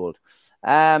 21-year-old.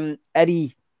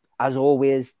 Eddie, as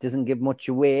always, doesn't give much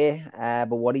away,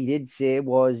 but what he did say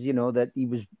was, that he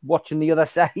was watching the other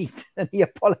side, and he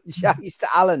apologised to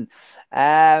Alan.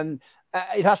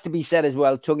 It has to be said as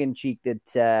well, tongue-in-cheek,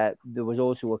 that there was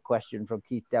also a question from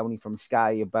Keith Downey from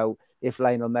Sky about if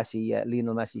Lionel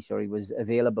Messi, was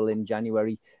available in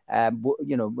January.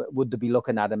 Would they be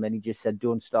looking at him? And he just said,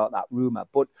 "Don't start that rumor."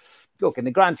 But look, in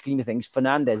the grand scheme of things,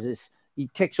 Fernandez he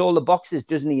ticks all the boxes,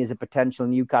 doesn't he, as a potential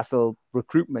Newcastle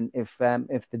recruitment if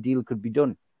the deal could be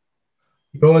done?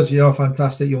 He does,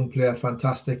 fantastic young player,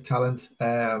 fantastic talent.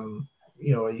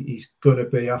 He's going to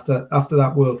be after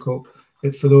that World Cup.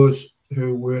 For those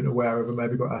who weren't aware of him,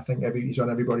 I think he's on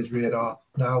everybody's radar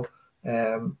now.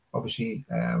 Obviously,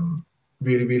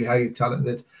 really, really highly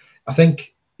talented. I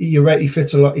think you're right. He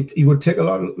fits a lot. He would tick a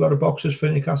lot of boxes for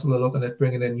Newcastle. They're looking at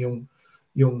bringing in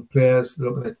young players. They're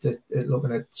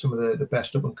looking at some of the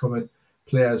best up and coming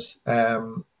players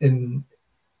across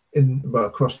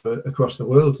the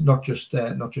world, not just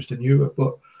in Europe.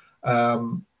 But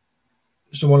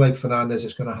someone like Fernandez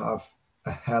is going to have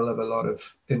a hell of a lot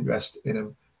of interest in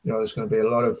him. There's going to be a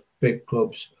lot of big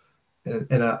clubs,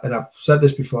 and I've said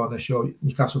this before on the show.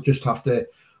 Newcastle just have to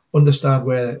understand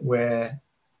where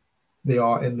they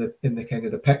are in the kind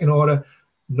of the pecking order.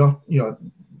 Not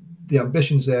the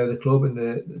ambitions there, the club, and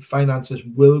the finances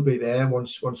will be there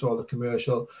once all the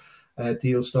commercial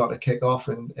deals start to kick off,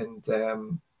 and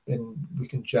we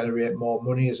can generate more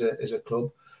money as a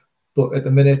club. But at the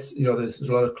minute, there's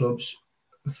a lot of clubs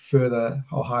further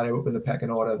or higher up in the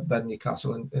pecking order than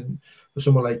Newcastle, and for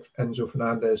someone like Enzo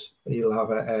Fernandez, he'll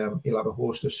have a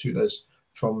host of suitors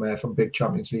from big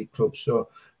Champions League clubs. So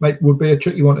would be a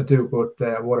tricky one to do, but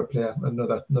what a player!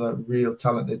 Another real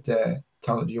talented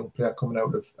young player coming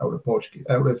out of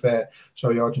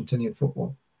Argentinian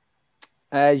football.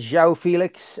 João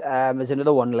Felix, there's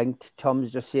another one linked.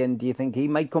 Tom's just saying, do you think he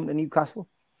might come to Newcastle?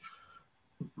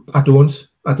 I don't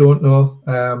know.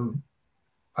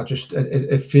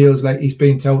 It feels like he's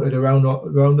being touted around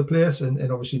the place, and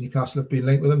obviously Newcastle have been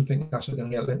linked with him. I think Newcastle are going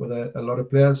to get linked with a lot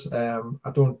of players. I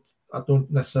don't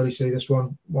necessarily see this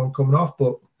one coming off,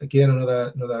 but again,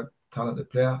 another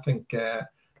talented player. I think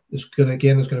there's going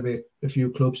to be a few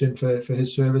clubs in for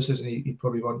his services, and he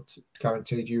probably want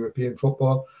guaranteed European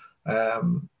football. I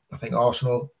think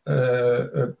Arsenal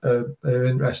are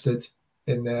interested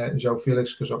in João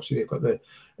Felix, because obviously they've got an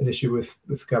issue with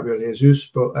Gabriel Jesus,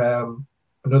 but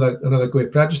another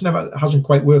great player. Just hasn't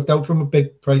quite worked out from a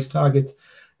big price target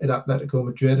at Atletico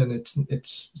Madrid, and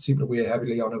it's seemed to weigh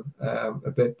heavily on him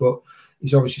a bit. But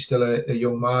he's obviously still a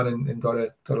young man and got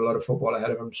a lot of football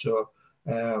ahead of him. So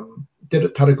had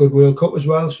a good World Cup as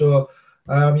well. So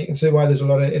you can see why there's a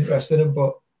lot of interest in him.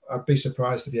 But I'd be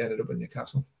surprised if he ended up in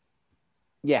Newcastle.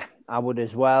 Yeah, I would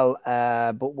as well.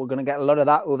 But we're going to get a lot of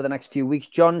that over the next few weeks.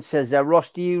 John says, Ross,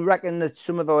 do you reckon that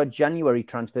some of our January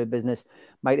transfer business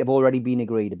might have already been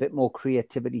agreed? A bit more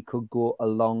creativity could go a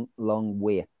long, long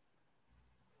way.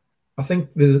 I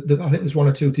think there's one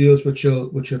or two deals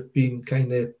which have been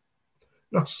kind of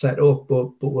not set up,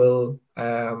 but will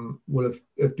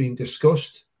have been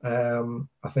discussed. I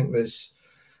think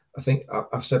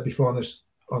I've said before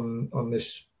on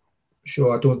this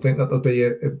show, I don't think that there'll be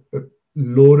a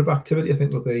load of activity. I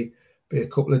think there'll be a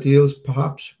couple of deals,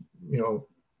 perhaps.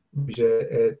 There's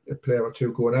a player or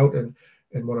two going out and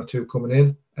one or two coming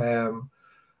in.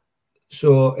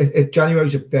 So January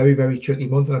is a very, very tricky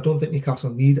month, and I don't think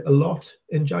Newcastle need a lot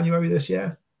in January this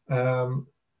year.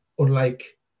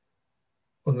 Unlike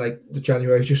unlike the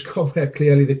January just gone, where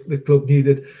clearly the club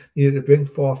needed to bring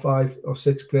 4, 5 or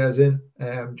 6 players in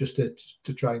just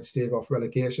to try and stave off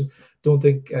relegation. I don't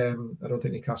think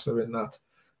Newcastle are in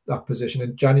that position.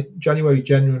 And January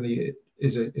generally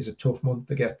is a tough month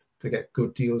to get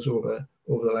good deals over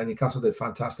the line. Newcastle did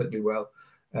fantastically well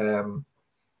to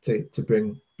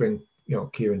bring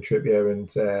Kieran Trippier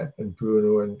and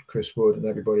Bruno and Chris Wood and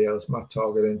everybody else, Matt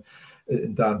Target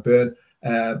and Dan Burn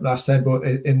last time. But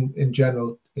in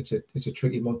general, it's a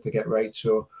tricky month to get right.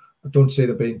 So I don't see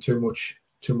there being too much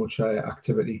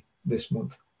activity this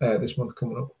month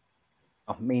coming up.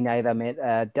 Oh, me neither, mate.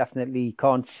 Definitely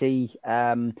can't see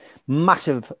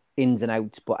massive ins and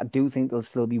outs, but I do think there'll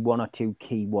still be 1 or 2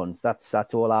 key ones. That's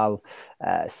all I'll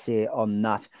say on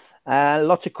that.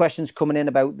 Lots of questions coming in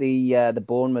about the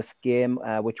Bournemouth game,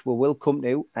 which we will come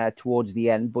to towards the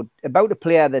end. But about a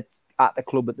player that's at the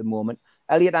club at the moment,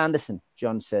 Elliot Anderson,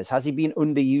 John says, has he been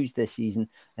underused this season?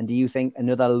 And do you think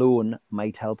another loan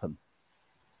might help him?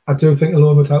 I do think a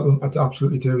loan would help him. I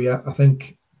absolutely do. Yeah, I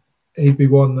think he'd be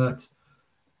one that.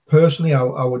 Personally,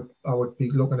 I would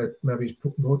be looking at maybe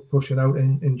pushing out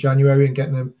in January and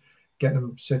getting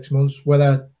him 6 months.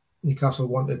 Whether Newcastle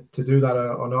wanted to do that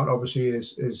or not, obviously,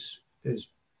 is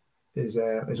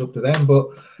up to them.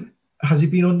 But has he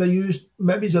been underused?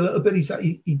 Maybe he's a little bit.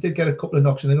 He did get a couple of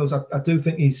knocks and niggles. I do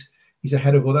think he's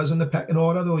ahead of others in the pecking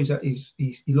order, though.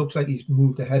 He looks like he's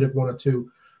moved ahead of 1 or 2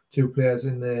 players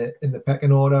in the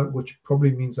pecking order, which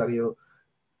probably means that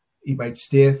he might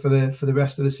stay for the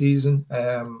rest of the season,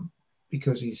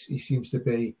 because he seems to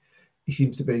be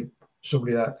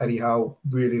somebody that Eddie Howe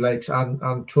really likes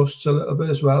and trusts a little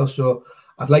bit as well. So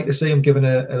I'd like to see him given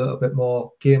a little bit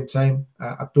more game time.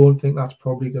 I don't think that's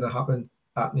probably going to happen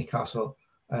at Newcastle.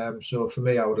 So for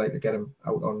me, I would like to get him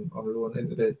out on loan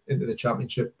into the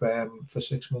Championship for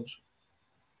 6 months.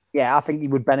 Yeah, I think he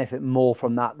would benefit more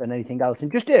from that than anything else. And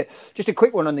just a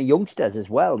quick one on the youngsters as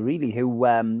well, really, who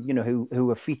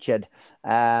were featured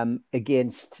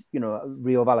against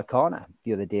Rio Vallecano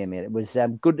the other day, mate. It was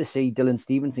good to see Dylan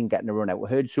Stevenson getting a run out. We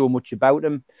heard so much about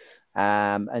him,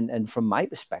 and from my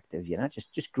perspective,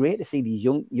 just great to see these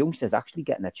youngsters actually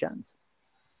getting a chance.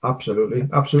 Absolutely.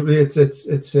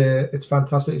 It's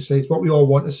fantastic to see. It's what we all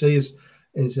want to see is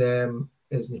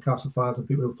Newcastle fans and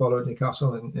people who follow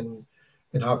Newcastle and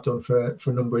have done for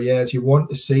a number of years. You want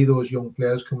to see those young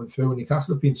players coming through. And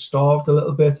Newcastle have been starved a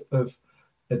little bit of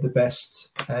the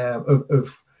best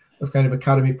of kind of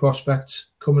academy prospects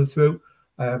coming through.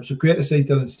 So great to see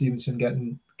Dylan Stevenson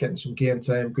getting some game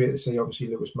time. Great to see obviously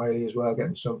Lewis Miley as well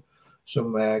getting some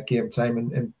game time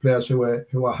and players who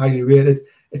are highly rated.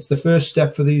 It's the first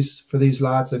step for these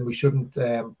lads, and we shouldn't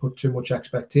put too much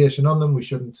expectation on them. We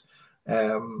shouldn't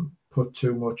put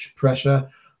too much pressure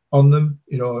on them.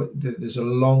 There's a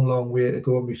long way to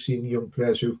go, and we've seen young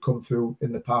players who've come through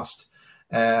in the past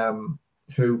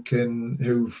who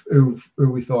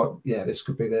we thought, yeah, this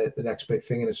could be the next big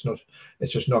thing, and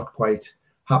it's just not quite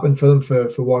happened for them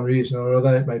for one reason or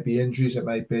another. It might be injuries, it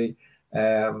might be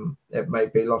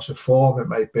loss of form, it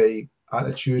might be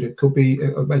attitude, it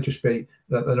might just be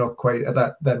that they're not quite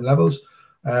at them levels.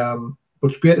 But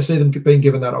it's great to see them being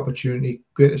given that opportunity.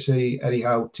 Great to see Eddie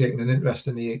Howe taking an interest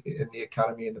in the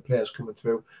academy and the players coming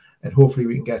through. And hopefully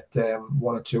we can get 1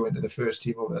 or 2 into the first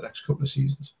team over the next couple of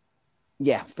seasons.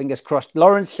 Yeah, fingers crossed.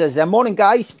 Lawrence says, morning,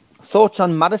 guys. Thoughts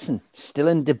on Maddison still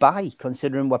in Dubai,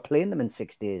 considering we're playing them in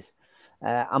 6 days?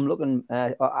 Am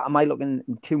I looking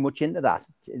too much into that?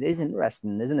 It is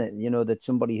interesting, isn't it? That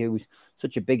somebody who's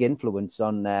such a big influence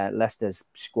on Leicester's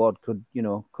squad could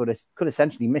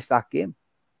essentially miss that game.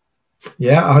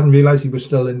 Yeah, I hadn't realised he was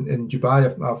still in Dubai.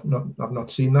 I've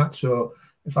not seen that. So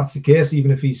if that's the case, even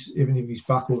if he's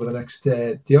back over the next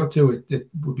day or two, it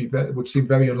would seem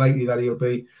very unlikely that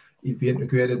he'd be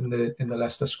integrated in the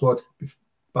Leicester squad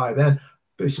by then.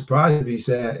 But I'd be surprised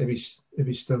if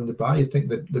he's still in Dubai. You'd think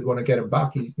that they'd want to get him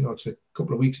back. It's a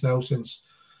couple of weeks now since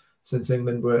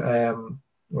England were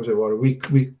a week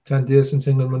 10 days since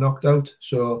England were knocked out.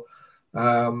 So.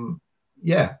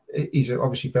 Yeah, he's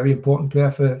obviously a very important player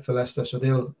for Leicester, so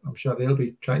I'm sure they'll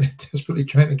be desperately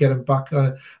trying to get him back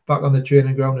on the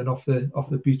training ground and off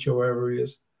the beach or wherever he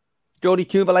is. Jody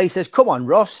Tuvalay says, "Come on,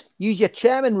 Ross, use your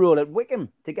chairman role at Wickham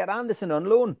to get Anderson on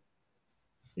loan."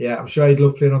 Yeah, I'm sure he'd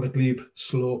love playing on the Glebe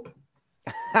slope.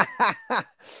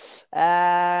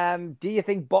 Do you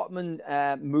think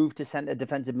Botman move to centre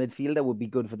defensive midfielder would be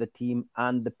good for the team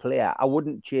and the player? I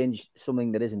wouldn't change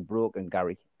something that isn't broken,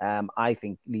 Gary. I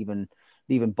think leaving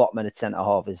Botman at centre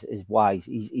half is wise.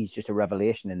 He's just a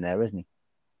revelation in there, isn't he?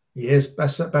 He is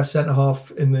best centre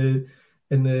half in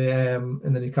in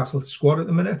the Newcastle squad at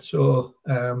the minute. So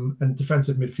and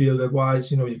defensive midfielder wise,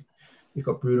 you know, you've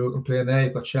got Bruno who can play in there.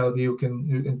 You've got Shelby who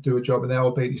can do a job in there.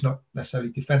 Albeit he's not necessarily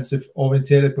defensive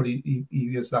orientated, but he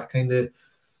is that kind of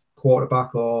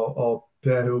quarterback or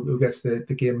player who gets the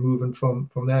game moving from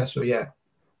there. So yeah,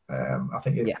 I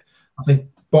think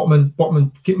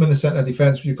Botman, keep him in the centre of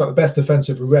defence. You've got the best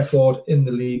defensive record in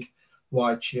the league.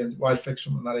 Why change? Why fix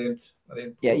something that ain't?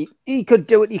 Yeah, he could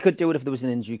do it. He could do it if there was an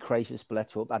injury crisis, but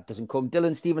let's hope that doesn't come.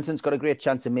 Dylan Stevenson's got a great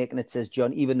chance of making it, says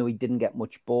John. Even though he didn't get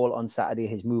much ball on Saturday,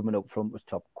 his movement up front was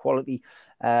top quality.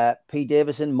 P.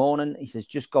 Davison, morning. He says,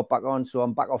 just got back on, so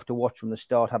I'm back off to watch from the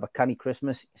start. Have a canny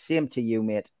Christmas. Same to you,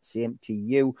 mate. Same to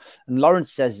you. And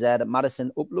Lawrence says that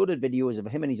Madison uploaded videos of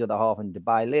him and his other half in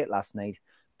Dubai late last night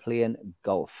playing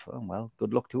golf. Oh, well,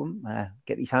 good luck to him.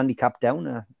 Get his handicap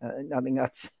down. I think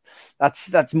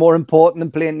that's more important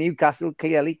than playing Newcastle,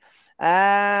 clearly.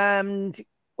 And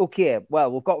okay,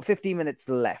 well, we've got 15 minutes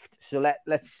left, so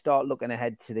let's start looking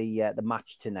ahead to the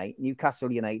match tonight.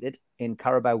 Newcastle United in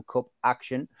Carabao Cup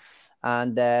action,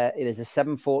 and it is a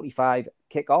 7:45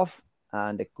 kickoff,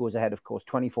 and it goes ahead, of course,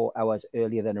 24 hours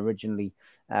earlier than originally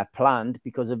planned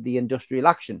because of the industrial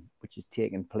action which is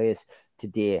taking place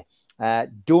today.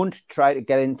 Don't try to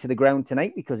get into the ground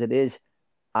tonight because it is,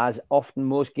 as often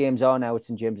most games are now at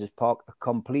St James's Park, a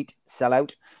complete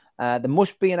sellout. There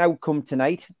must be an outcome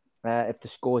tonight if the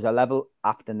scores are level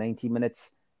after 90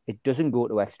 minutes. It doesn't go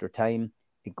to extra time.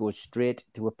 It goes straight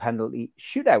to a penalty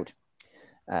shootout.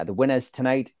 The winners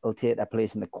tonight will take their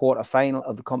place in the quarter-final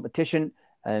of the competition,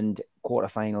 and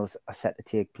quarter-finals are set to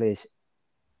take place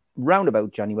round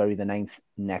about January the 9th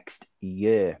next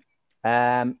year.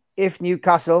 If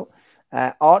Newcastle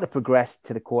are to progress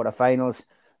to the quarterfinals,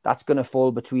 that's going to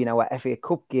fall between our FA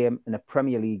Cup game and a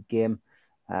Premier League game.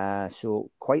 So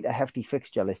quite a hefty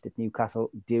fixture list if Newcastle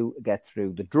do get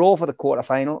through. The draw for the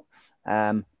quarterfinal,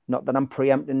 not that I'm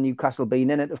preempting Newcastle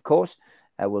being in it, of course,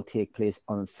 will take place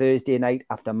on Thursday night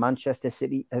after Manchester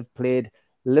City have played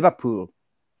Liverpool.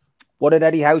 What did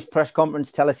Eddie Howe's press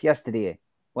conference tell us yesterday?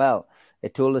 Well,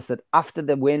 it told us that after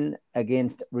the win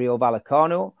against Rayo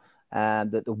Vallecano,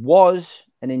 that there was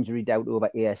an injury doubt over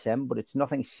ASM, but it's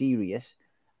nothing serious,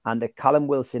 and that Callum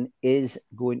Wilson is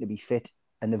going to be fit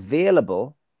and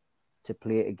available to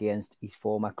play against his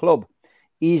former club.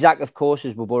 Isak, of course,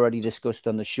 as we've already discussed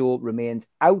on the show, remains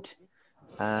out,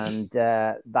 and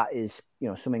that is, you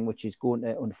know, something which is going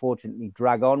to unfortunately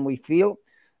drag on, we feel.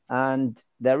 And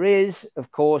there is,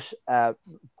 of course,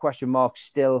 question marks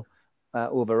still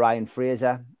over Ryan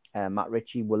Fraser, Matt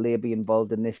Ritchie. Will they be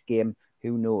involved in this game?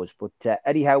 Who knows? But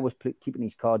Eddie Howe was keeping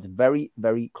his cards very,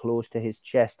 very close to his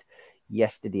chest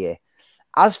yesterday.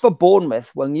 As for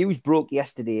Bournemouth, well, news broke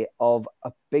yesterday of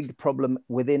a big problem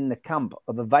within the camp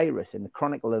of a virus, and the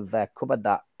Chronicle have covered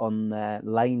that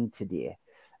online today.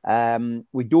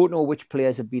 We don't know which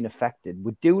players have been affected.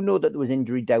 We do know that there was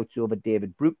injury doubts over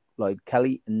David Brooke, Lloyd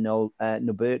Kelly, and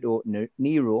Noberto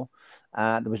Nero.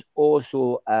 There was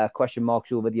also question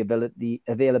marks over the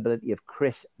availability of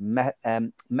Chris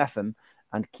Meffam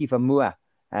and Kiefer Moore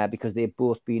because they've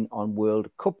both been on World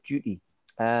Cup duty.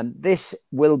 This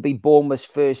will be Bournemouth's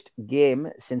first game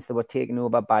since they were taken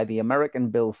over by the American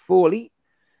Bill Foley.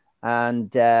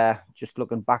 And just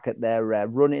looking back at their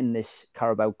run in this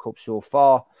Carabao Cup so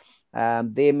far,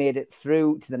 they made it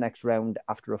through to the next round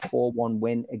after a 4-1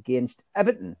 win against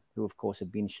Everton, who, of course,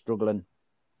 have been struggling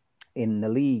in the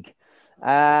league.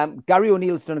 Gary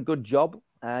O'Neill's done a good job.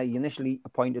 He initially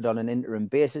appointed on an interim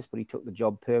basis, but he took the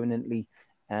job permanently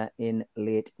in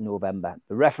late November.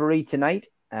 The referee tonight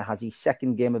has his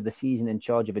second game of the season in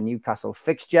charge of a Newcastle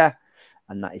fixture,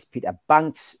 and that is Peter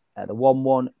Banks. The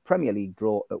 1-1 Premier League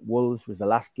draw at Wolves was the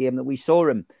last game that we saw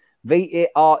him.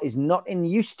 VAR is not in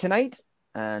use tonight,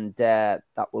 and that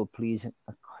will please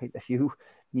quite a few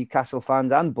Newcastle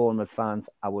fans and Bournemouth fans,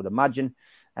 I would imagine.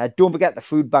 Don't forget the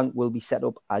food bank will be set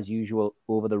up as usual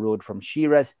over the road from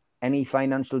Shearers. Any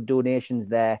financial donations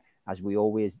there, as we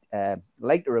always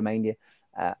like to remind you,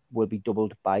 will be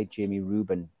doubled by Jamie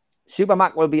Rubin. Super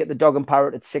Mac will be at the Dog and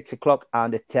Parrot at 6 o'clock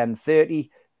and at 10:30.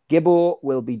 Gibbo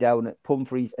will be down at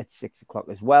Pumphrey's at 6 o'clock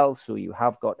as well. So you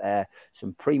have got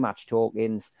some pre-match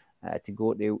talk-ins to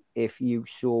go to if you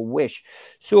so wish.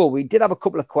 So we did have a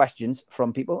couple of questions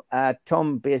from people.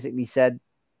 Tom basically said,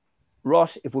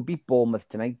 Ross, if we beat Bournemouth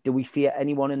tonight, do we fear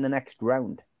anyone in the next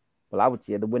round? Well, I would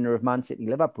say the winner of Man City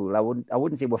Liverpool. I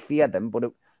wouldn't say we fear them, but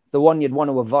it's the one you'd want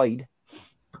to avoid.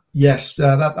 Yes,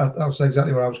 that was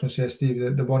exactly what I was going to say,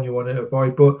 Steve. The one you want to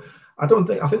avoid, but I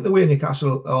think the way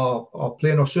Newcastle are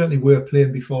playing, or certainly were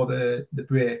playing before the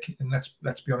break, and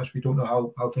let's be honest, we don't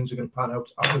know how things are going to pan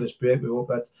out after this break. We hope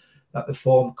that that the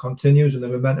form continues and the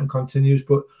momentum continues.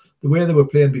 But the way they were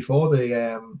playing before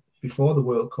the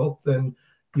World Cup, then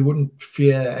you wouldn't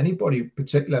fear anybody,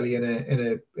 particularly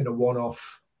in a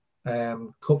one-off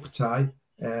cup tie,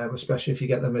 especially if you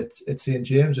get them at St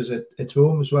James's at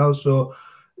home as well. So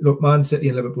look, Man City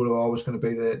and Liverpool are always going to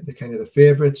be the kind of the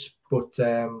favourites,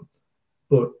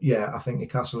 but yeah, I think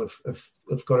Newcastle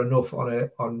have got enough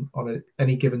on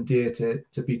any given day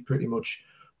to beat pretty much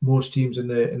most teams in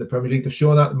the Premier League. They've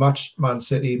shown that, matched Man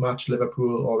City, matched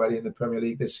Liverpool already in the Premier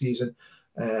League this season.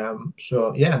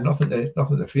 So yeah, nothing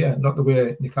to fear. Not the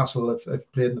way Newcastle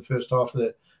have played in the first half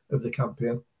of the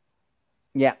campaign.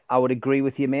 Yeah, I would agree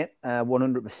with you, mate.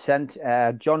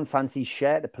 100%. John fancies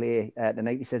Cher to play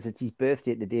tonight. He says it's his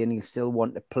birthday today and he'll still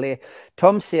want to play.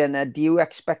 Tom's saying, do you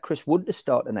expect Chris Wood to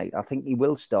start tonight? I think he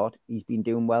will start. He's been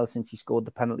doing well since he scored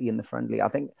the penalty in the friendly. I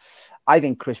think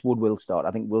Chris Wood will start.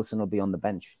 I think Wilson will be on the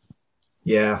bench.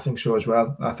 Yeah, I think so as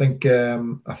well. I think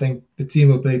the team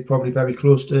will be probably very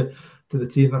close to the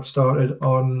team that started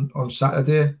on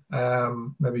Saturday.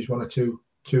 Maybe it's one or two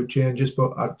changes,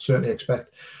 but I'd certainly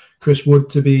expect Chris Wood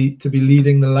to be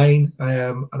leading the line.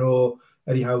 I know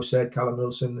Eddie Howe said Callum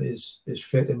Wilson is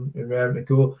fit and raring to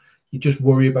go. You just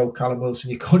worry about Callum Wilson.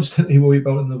 You constantly worry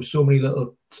about him. There were so many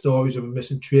little stories of him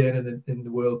missing training in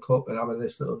the World Cup and having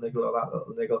this little niggle or that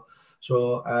little niggle.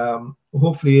 So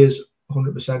hopefully he is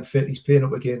 100% fit. He's playing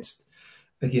up against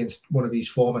one of his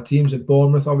former teams in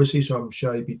Bournemouth, obviously. So I'm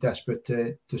sure he'd be desperate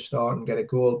to start and get a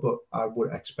goal. But I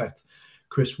would expect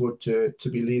Chris Wood to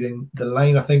be leading the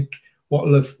line. I think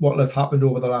What'll have happened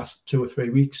over the last 2 or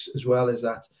 3 weeks as well is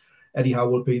that Eddie Howe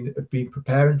will have been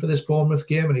preparing for this Bournemouth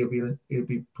game, and he'll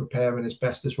be preparing as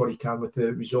best as what he can with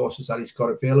the resources that he's got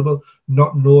available,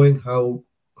 not knowing how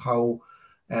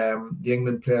the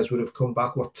England players would have come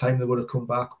back, what time they would have come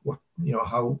back,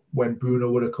 when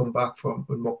Bruno would have come back from,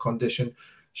 in what condition,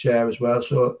 Cher as well.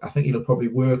 So I think he'll probably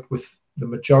work with the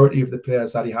majority of the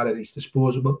players that he had at his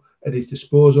disposal, and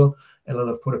he'll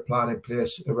have put a plan in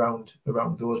place around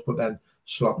those, but then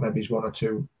slot maybe one or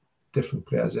two different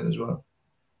players in as well.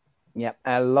 Yeah,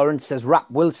 Lawrence says wrap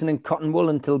Wilson in cotton wool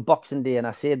until Boxing Day, and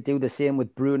I say do the same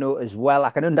with Bruno as well.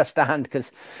 I can understand,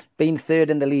 because being third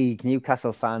in the league,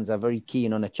 Newcastle fans are very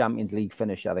keen on a Champions League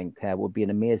finish. I think would be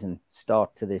an amazing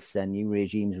start to this new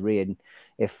regime's reign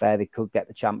if they could get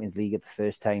the Champions League at the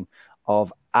first time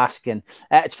of asking.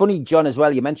 It's funny, John, as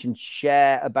well, you mentioned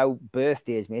Cher about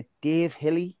birthdays, mate. Dave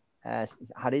Hilly had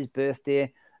his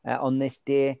birthday on this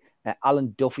day.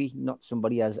 Alan Duffy, not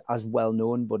somebody as well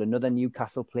known, but another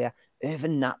Newcastle player.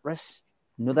 Irvin Natras,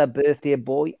 another birthday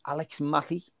boy. Alex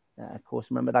Mackey, of course,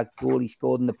 remember that goal he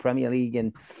scored in the Premier League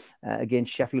and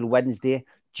against Sheffield Wednesday.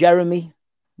 Jeremy,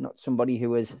 not somebody who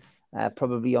was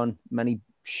probably on many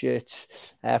shirts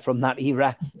from that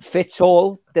era.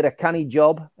 Fitzhall did a canny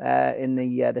job in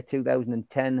the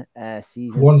 2010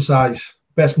 season. One size,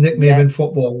 best nickname in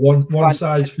football. One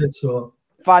size fits all.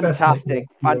 Fantastic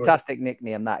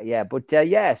nickname that, yeah. But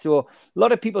so a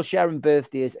lot of people sharing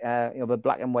birthdays, the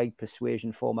black and white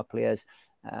persuasion former players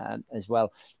as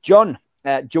well. John,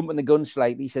 jumping the gun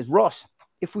slightly, says, Ross,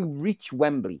 if we reach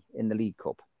Wembley in the League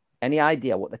Cup, any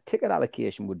idea what the ticket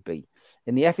allocation would be?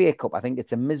 In the FA Cup, I think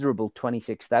it's a miserable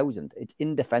 26,000. It's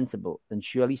indefensible, and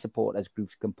surely supporters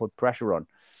groups can put pressure on.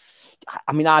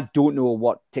 I mean, I don't know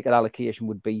what ticket allocation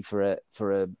would be for a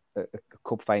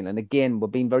cup final. And again, we're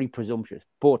being very presumptuous.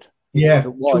 But if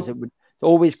it was, it would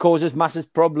always causes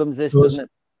massive problems. Doesn't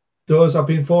it? I've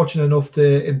been fortunate enough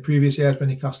to, in previous years when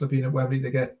Newcastle have been at Wembley,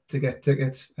 to get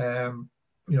tickets. In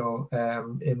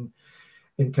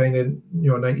kind of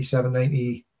 97,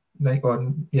 90.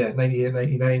 98,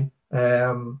 99.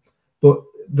 But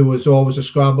there was always a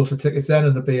scramble for tickets then,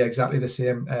 and they'll be exactly the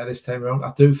same this time around.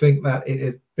 I do think that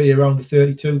it'd be around the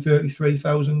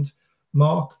 33,000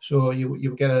 mark, so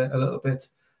you get a little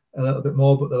bit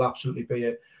more, but there'll absolutely be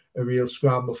a real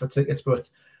scramble for tickets. But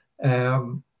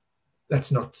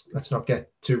let's not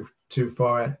get too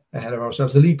far ahead of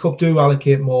ourselves. The League Cup do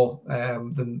allocate more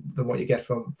than what you get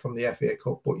from the FA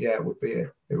Cup, but yeah, it would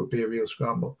be a real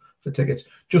scramble for tickets.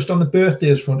 Just on the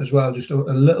birthdays front as well, just a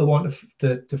little one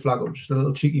to flag up, just a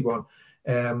little cheeky one.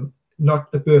 Not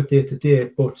a birthday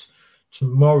today, but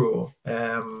tomorrow,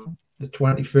 the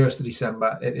 21st of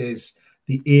December, it is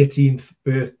the 18th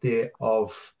birthday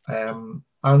of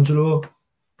Angelo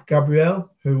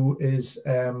Gabriel, who is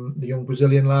the young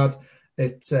Brazilian lad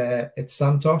at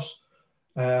Santos,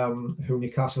 who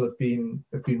Newcastle have been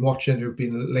watching, who've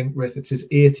been linked with. It's his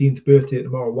 18th birthday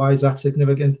tomorrow. Why is that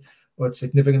significant? Well, it's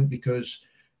significant because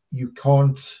you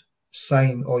can't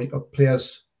sign, or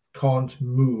players can't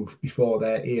move before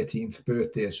their 18th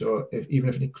birthday. So even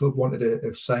if any club wanted to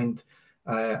have signed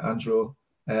Angelo,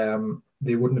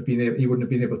 he wouldn't have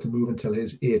been able to move until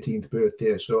his 18th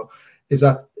birthday. So is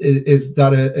that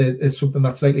something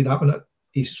that's likely to happen?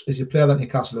 He's a player that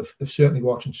Newcastle have certainly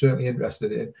watched and certainly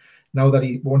interested in. Now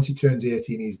that once he turns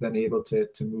 18, he's then able to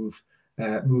move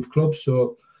clubs.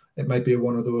 So it might be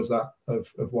one of those that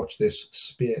have watched this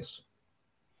space.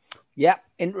 Yeah,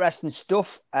 interesting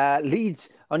stuff. Leeds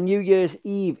on New Year's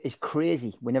Eve is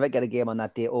crazy. We never get a game on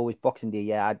that day. Always Boxing Day.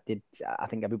 Yeah, I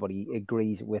think everybody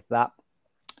agrees with that.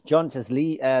 John says,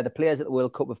 the players at the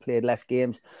World Cup have played less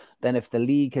games than if the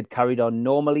league had carried on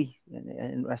normally.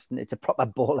 Interesting. It's a proper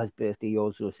baller's birthday, he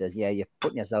also says. Yeah, you're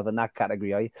putting yourself in that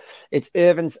category, are you? It's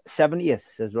Irvin's 70th,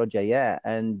 says Roger. Yeah.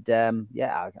 And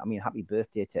yeah, I mean, happy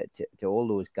birthday to all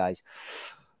those guys.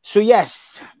 So,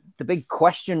 yes, the big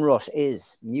question, Ross,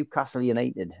 is Newcastle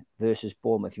United versus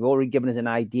Bournemouth. You've already given us an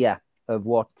idea of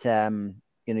what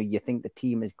you think the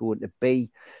team is going to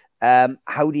be.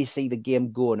 How do you see the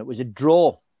game going? It was a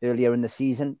draw earlier in the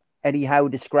season. Eddie Howe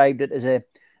described it as a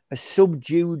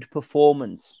subdued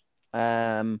performance.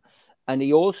 And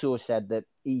he also said that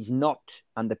he's not,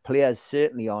 and the players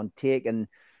certainly aren't, taking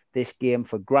this game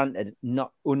for granted,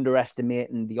 not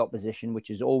underestimating the opposition,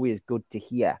 which is always good to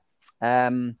hear.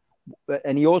 And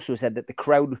he also said that the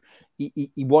crowd,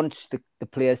 he wants the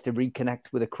players to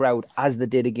reconnect with the crowd as they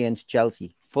did against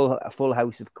Chelsea. Full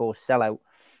house, of course, sellout.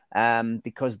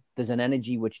 Because there's an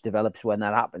energy which develops when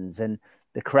that happens, and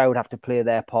the crowd have to play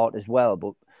their part as well.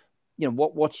 But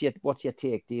what's your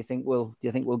take? Do you think we'll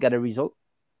get a result?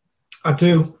 I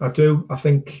do. I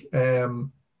think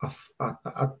I'm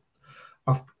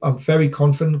very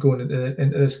confident going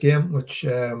into this game, which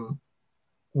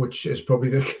is probably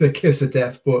the kiss of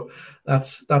death. But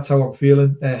that's how I'm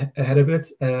feeling ahead of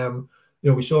it.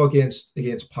 We saw against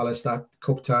Palace that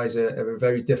cup ties are a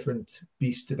very different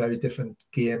beast, a very different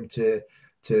game to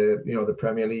the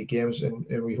Premier League games, and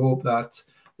we hope that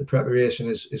the preparation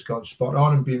has gone spot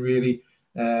on and been really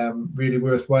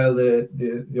worthwhile.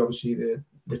 The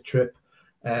trip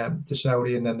to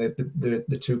Saudi and then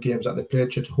the two games that they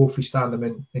played should hopefully stand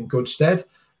them in good stead.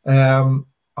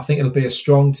 I think it'll be a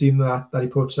strong team that he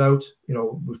puts out.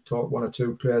 We've talked one or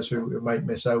two players who might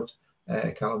miss out.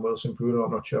 Callum Wilson, Bruno.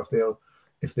 I'm not sure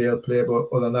if they'll play, but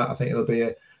other than that, I think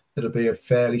it'll be a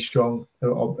fairly strong,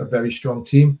 a very strong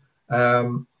team.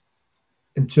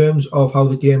 In terms of how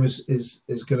the game is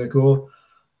going to go,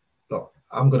 look,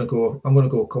 I'm going to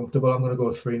go comfortable. I'm going to go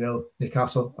 3-0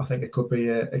 Newcastle. I think it could be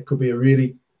a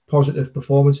really positive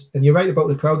performance. And you're right about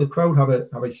the crowd. The crowd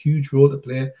have a huge role to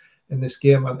play in this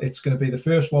game, and it's going to be the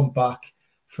first one back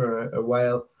for a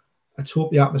while. Let's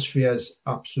hope the atmosphere is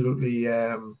absolutely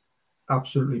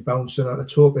bouncing.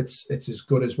 Let's hope it's as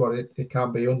good as what it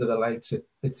can be under the lights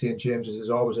at St James's. Is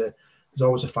always a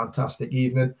fantastic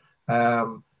evening,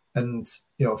 and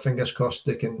fingers crossed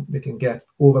they can get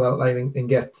over that line and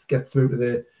get through to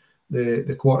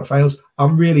the quarterfinals.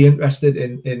 I'm really interested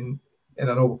in I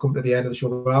know we'll come to the end of the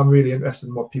show, but I'm really interested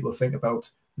in what people think about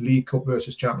League Cup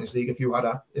versus Champions League. If you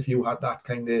had that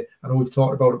kind of, I know we've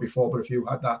talked about it before, but if you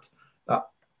had that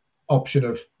option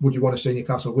of, would you want to see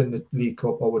Newcastle win the League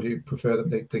Cup, or would you prefer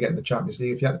them to get in the Champions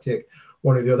League? If you had to take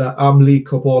one or the other, I'm League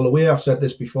Cup all the way. I've said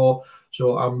this before,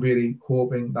 so I'm really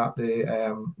hoping that they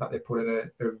put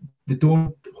in they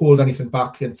don't hold anything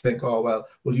back and think, oh well,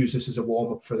 we'll use this as a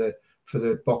warm up for the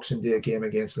Boxing Day game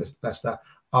against Leicester.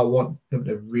 I want them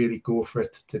to really go for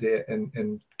it today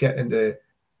and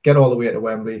get all the way to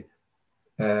Wembley,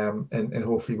 and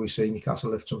hopefully we see Newcastle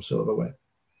lift some silverware.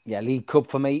 Yeah, League Cup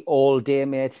for me all day,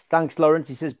 mates. Thanks, Lawrence.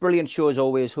 He says, brilliant show as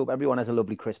always. Hope everyone has a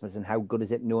lovely Christmas. And how good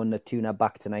is it knowing the Toon are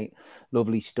back tonight?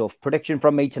 Lovely stuff. Prediction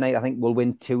from me tonight, I think we'll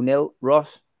win 2-0.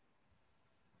 Ross?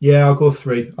 Yeah, I'll go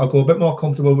 3. I'll go a bit more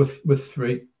comfortable with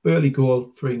 3. Early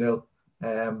goal, 3-0.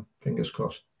 Fingers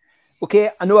crossed.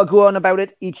 Okay, I know I go on about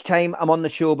it each time I'm on the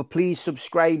show, but please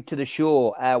subscribe to the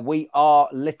show. We are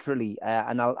literally,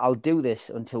 and I'll do this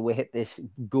until we hit this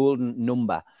golden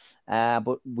number,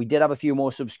 but we did have a few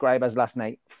more subscribers last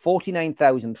night.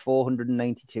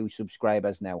 49,492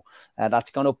 subscribers now.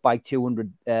 That's gone up by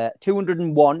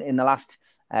 201 in the last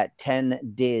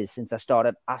 10 days since I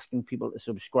started asking people to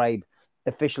subscribe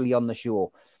officially on the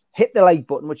show. Hit the like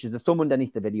button, which is the thumb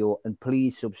underneath the video, and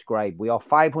please subscribe. We are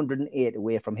 508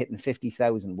 away from hitting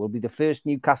 50,000. We'll be the first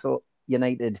Newcastle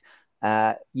United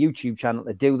YouTube channel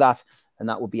to do that. and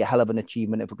that would be a hell of an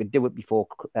achievement if we could do it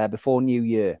before New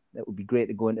Year. It would be great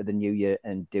to go into the new year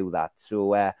and do that.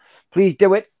 So please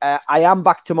do it. I am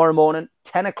back tomorrow morning,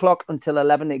 10 o'clock until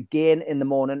 11 again in the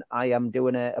morning. I am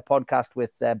doing a podcast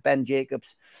with Ben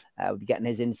Jacobs. We'll be getting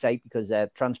his insight because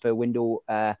transfer window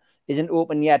isn't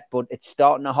open yet, but it's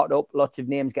starting to hot up. Lots of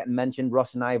names getting mentioned.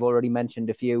 Ross and I have already mentioned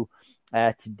a few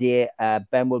today.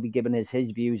 Ben will be giving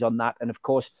his views on that. And of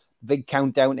course, big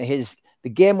countdown to the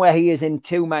game where he is in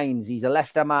two minds. He's a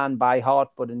Leicester man by heart,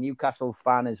 but a Newcastle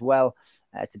fan as well.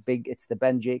 It's the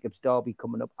Ben Jacobs derby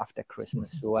coming up after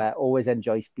Christmas. So always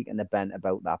enjoy speaking to Ben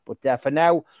about that. But for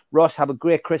now, Ross, have a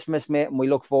great Christmas, mate. And we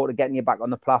look forward to getting you back on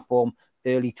the platform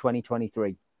early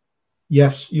 2023.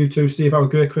 Yes, you too, Steve. Have a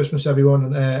great Christmas,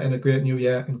 everyone, and a great new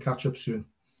year, and catch up soon.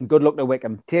 And good luck to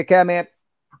Wickham. Take care, mate.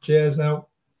 Cheers now.